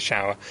water in the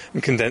shower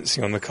and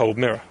condensing on the cold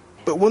mirror.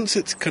 But once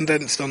it's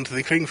condensed onto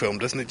the cling film,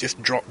 doesn't it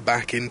just drop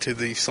back into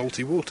the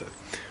salty water?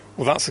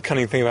 Well, that's the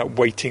cunning thing about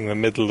weighting the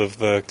middle of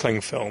the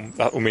cling film.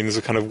 That will mean there's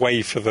a kind of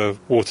way for the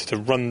water to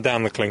run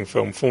down the cling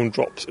film, form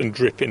drops and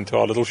drip into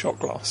our little shot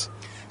glass.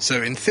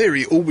 So in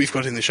theory, all we've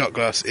got in the shot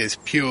glass is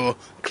pure,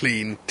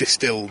 clean,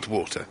 distilled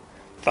water.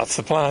 That's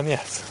the plan,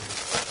 yes.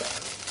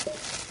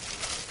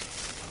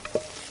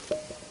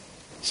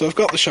 So I've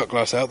got the shot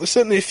glass out. There's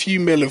certainly a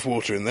few mil of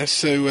water in this,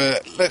 so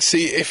let's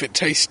see if it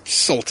tastes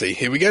salty.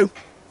 Here we go.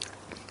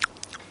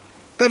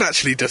 That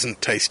actually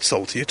doesn't taste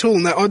salty at all.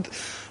 Now,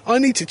 I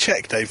need to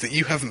check, Dave, that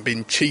you haven't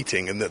been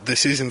cheating and that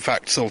this is in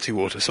fact salty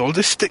water. So I'll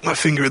just stick my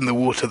finger in the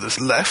water that's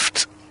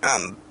left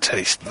and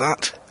taste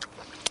that.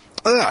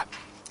 Ah,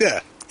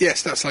 yeah,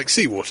 yes, that's like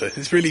seawater.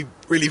 It's really,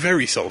 really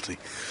very salty.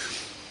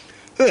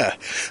 There.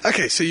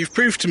 Okay, so you've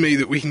proved to me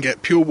that we can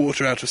get pure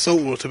water out of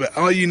salt water, but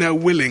are you now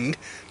willing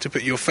to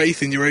put your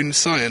faith in your own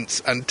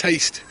science and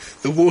taste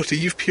the water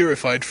you've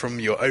purified from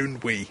your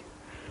own wee?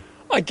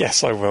 I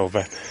guess I will,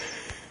 Ben.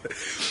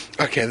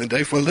 Okay then,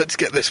 Dave, well, let's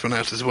get this one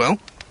out as well.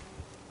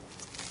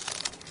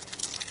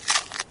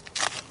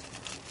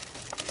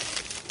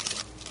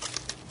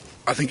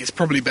 I think it's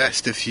probably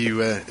best if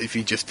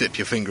you just dip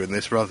your finger in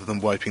this rather than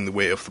wiping the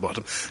wee off the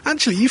bottom.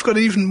 Actually, you've got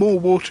even more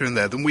water in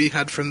there than we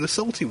had from the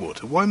salty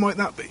water. Why might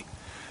that be?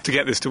 To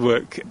get this to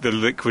work, the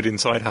liquid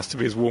inside has to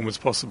be as warm as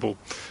possible.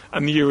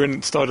 And the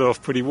urine started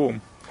off pretty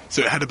warm.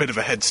 So it had a bit of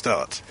a head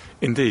start?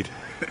 Indeed.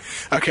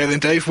 Okay then,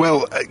 Dave,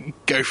 well,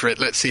 go for it.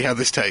 Let's see how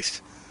this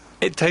tastes.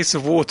 It tastes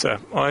of water.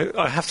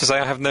 I have to say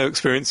I have no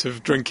experience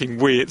of drinking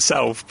wee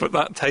itself, but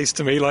that tastes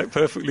to me like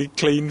perfectly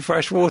clean,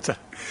 fresh water.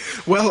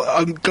 Well,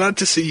 I'm glad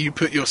to see you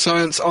put your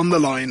science on the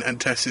line and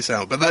test this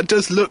out. But that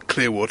does look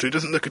clear water. It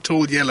doesn't look at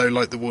all yellow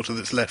like the water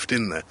that's left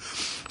in there.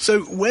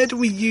 So where do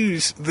we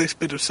use this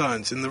bit of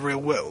science in the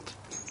real world?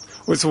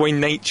 Well, it's the way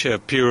nature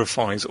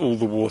purifies all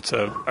the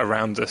water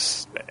around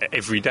us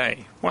every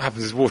day. What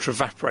happens is water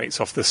evaporates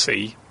off the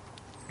sea,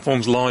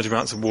 forms large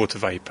amounts of water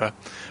vapour,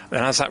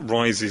 then as that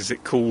rises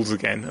it cools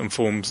again and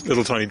forms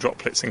little tiny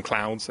droplets in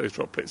clouds. Those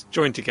droplets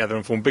join together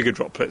and form bigger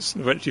droplets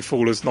and eventually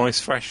fall as nice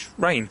fresh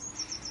rain.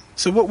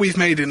 So what we've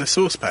made in a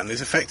saucepan is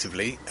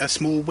effectively a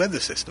small weather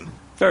system.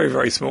 Very,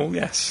 very small,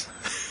 yes.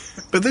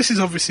 But this is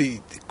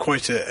obviously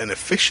quite an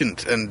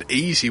efficient and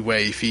easy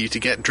way for you to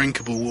get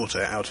drinkable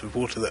water out of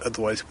water that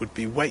otherwise would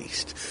be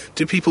waste.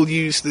 Do people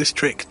use this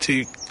trick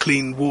to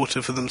clean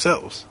water for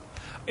themselves?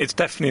 It's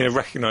definitely a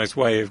recognised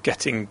way of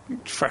getting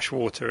fresh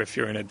water if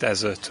you're in a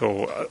desert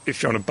or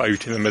if you're on a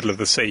boat in the middle of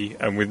the sea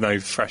and with no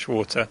fresh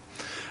water.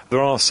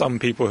 There are some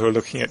people who are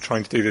looking at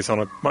trying to do this on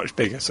a much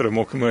bigger, sort of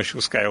more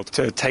commercial scale,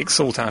 to take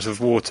salt out of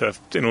water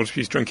in order to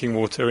use drinking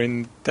water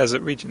in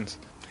desert regions.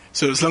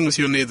 So as long as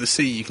you're near the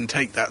sea, you can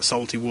take that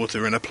salty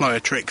water and apply a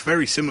trick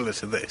very similar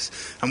to this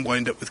and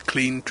wind up with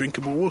clean,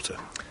 drinkable water.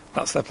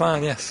 That's their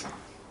plan, yes.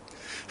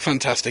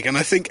 Fantastic. And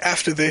I think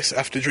after this,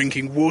 after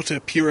drinking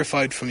water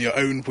purified from your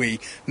own wee,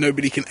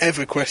 nobody can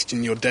ever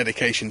question your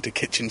dedication to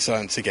kitchen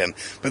science again.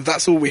 But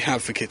that's all we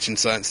have for Kitchen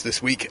Science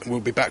this week. We'll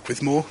be back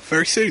with more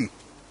very soon.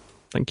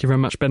 Thank you very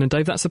much, Ben and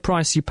Dave. That's the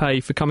price you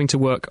pay for coming to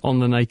work on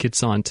The Naked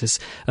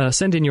Scientist.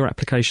 Send in your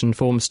application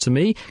forms to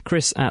me,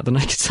 Chris at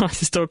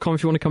thenakedscientist.com,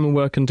 if you want to come and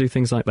work and do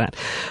things like that.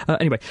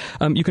 Anyway,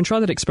 you can try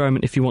that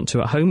experiment if you want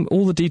to at home.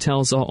 All the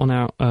details are on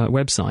our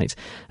website.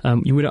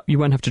 You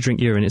won't have to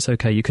drink urine. It's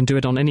okay. You can do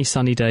it on any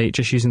sunny day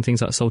just using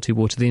things like salty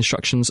water. The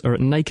instructions are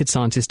at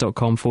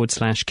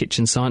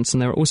nakedscientist.com/kitchen science,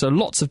 and there are also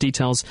lots of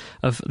details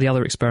of the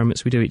other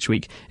experiments we do each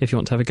week if you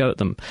want to have a go at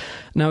them.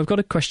 Now, I've got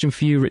a question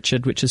for you,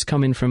 Richard, which has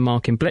come in from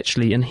Mark in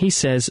Bletchley. And he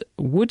says,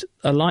 would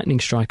a lightning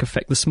strike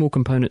affect the small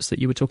components that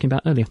you were talking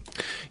about earlier?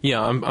 Yeah,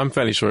 I'm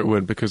fairly sure it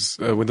would, because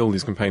with all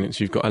these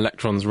components, you've got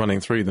electrons running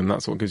through them.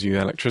 That's what gives you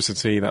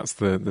electricity. That's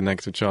the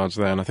negative charge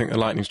there. And I think a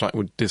lightning strike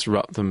would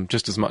disrupt them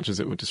just as much as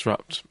it would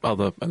disrupt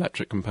other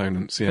electric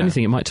components. Yeah. If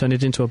anything, it might turn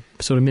it into a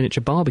sort of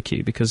miniature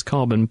barbecue, because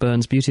carbon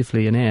burns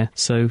beautifully in air.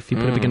 So if you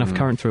put a big enough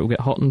current through it, it will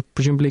get hot and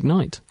presumably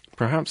ignite.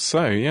 Perhaps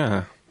so,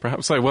 yeah.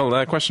 Perhaps so.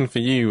 Well, question for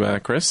you,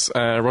 Chris.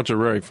 Roger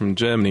Roeg from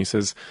Germany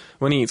says,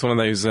 when he eats one of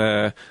those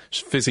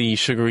fizzy,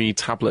 sugary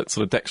tablets,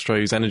 sort of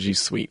dextrose energy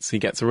sweets, he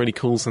gets a really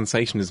cool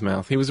sensation in his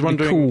mouth. He was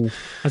wondering... Cool,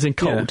 as in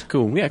cold? Yeah,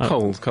 cool. Yeah,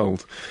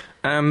 cold.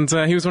 And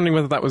he was wondering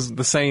whether that was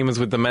the same as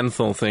with the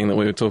menthol thing that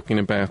we were talking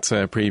about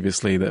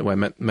previously, that where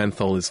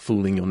menthol is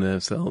fooling your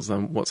nerve cells,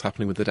 and what's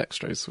happening with the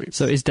dextrose sweets.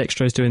 So is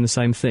dextrose doing the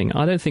same thing?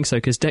 I don't think so,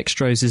 because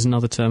dextrose is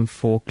another term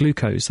for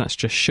glucose. That's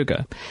just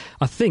sugar.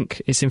 I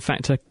think it's in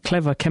fact a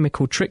clever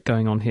chemical trick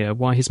going on here,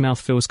 why his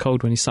mouth feels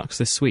cold when he sucks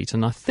this sweet.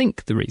 And I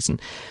think the reason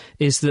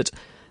is that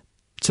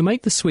to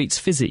make the sweets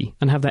fizzy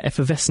and have that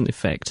effervescent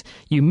effect,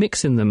 you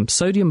mix in them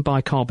sodium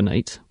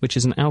bicarbonate, which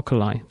is an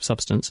alkali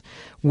substance,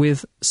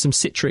 with some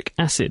citric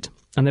acid.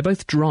 And they're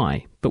both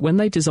dry, but when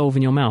they dissolve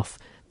in your mouth,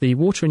 the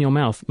water in your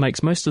mouth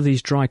makes most of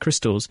these dry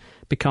crystals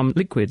become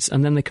liquids,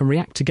 and then they can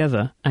react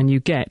together, and you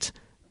get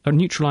a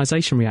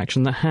neutralisation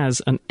reaction that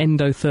has an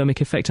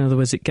endothermic effect. In other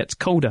words, it gets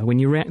colder. When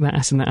you react that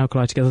acid and that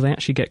alkali together, they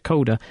actually get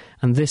colder,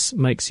 and this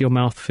makes your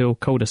mouth feel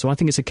colder. So I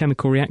think it's a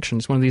chemical reaction.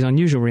 It's one of these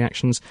unusual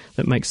reactions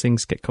that makes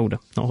things get colder,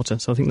 not hotter.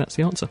 So I think that's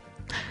the answer.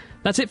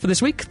 That's it for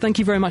this week. Thank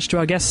you very much to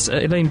our guests,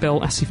 Elaine Bell,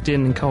 Asif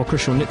Din and Carl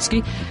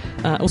Krushelnitsky.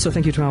 Also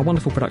thank you to our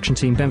wonderful production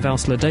team, Ben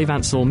Valsler, Dave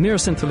Ansell, Mira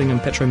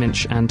Sintherlingham, Petro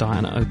Minch and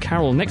Diana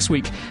O'Carroll. Next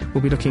week,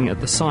 we'll be looking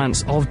at the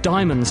science of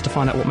diamonds to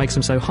find out what makes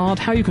them so hard,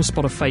 how you can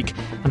spot a fake,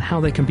 and how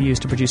they can be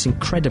used to produce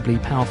incredibly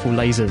powerful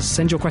lasers.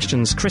 Send your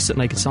questions,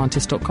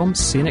 chris@nakedscientist.com.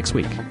 See you next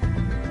week.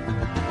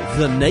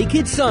 The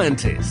Naked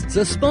Scientists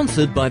are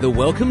sponsored by the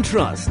Wellcome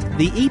Trust,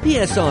 the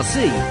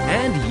EPSRC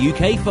and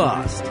UK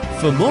Fast.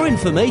 For more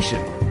information,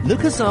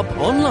 look us up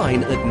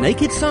online at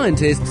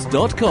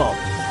nakedscientists.com.